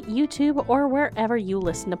 Spotify, YouTube, or wherever you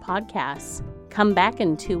listen to podcasts. Come back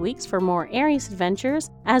in 2 weeks for more Arius Adventures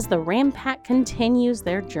as the Ram Pack continues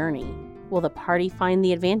their journey. Will the party find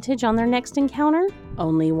the advantage on their next encounter?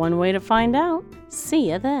 Only one way to find out. See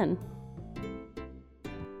ya then.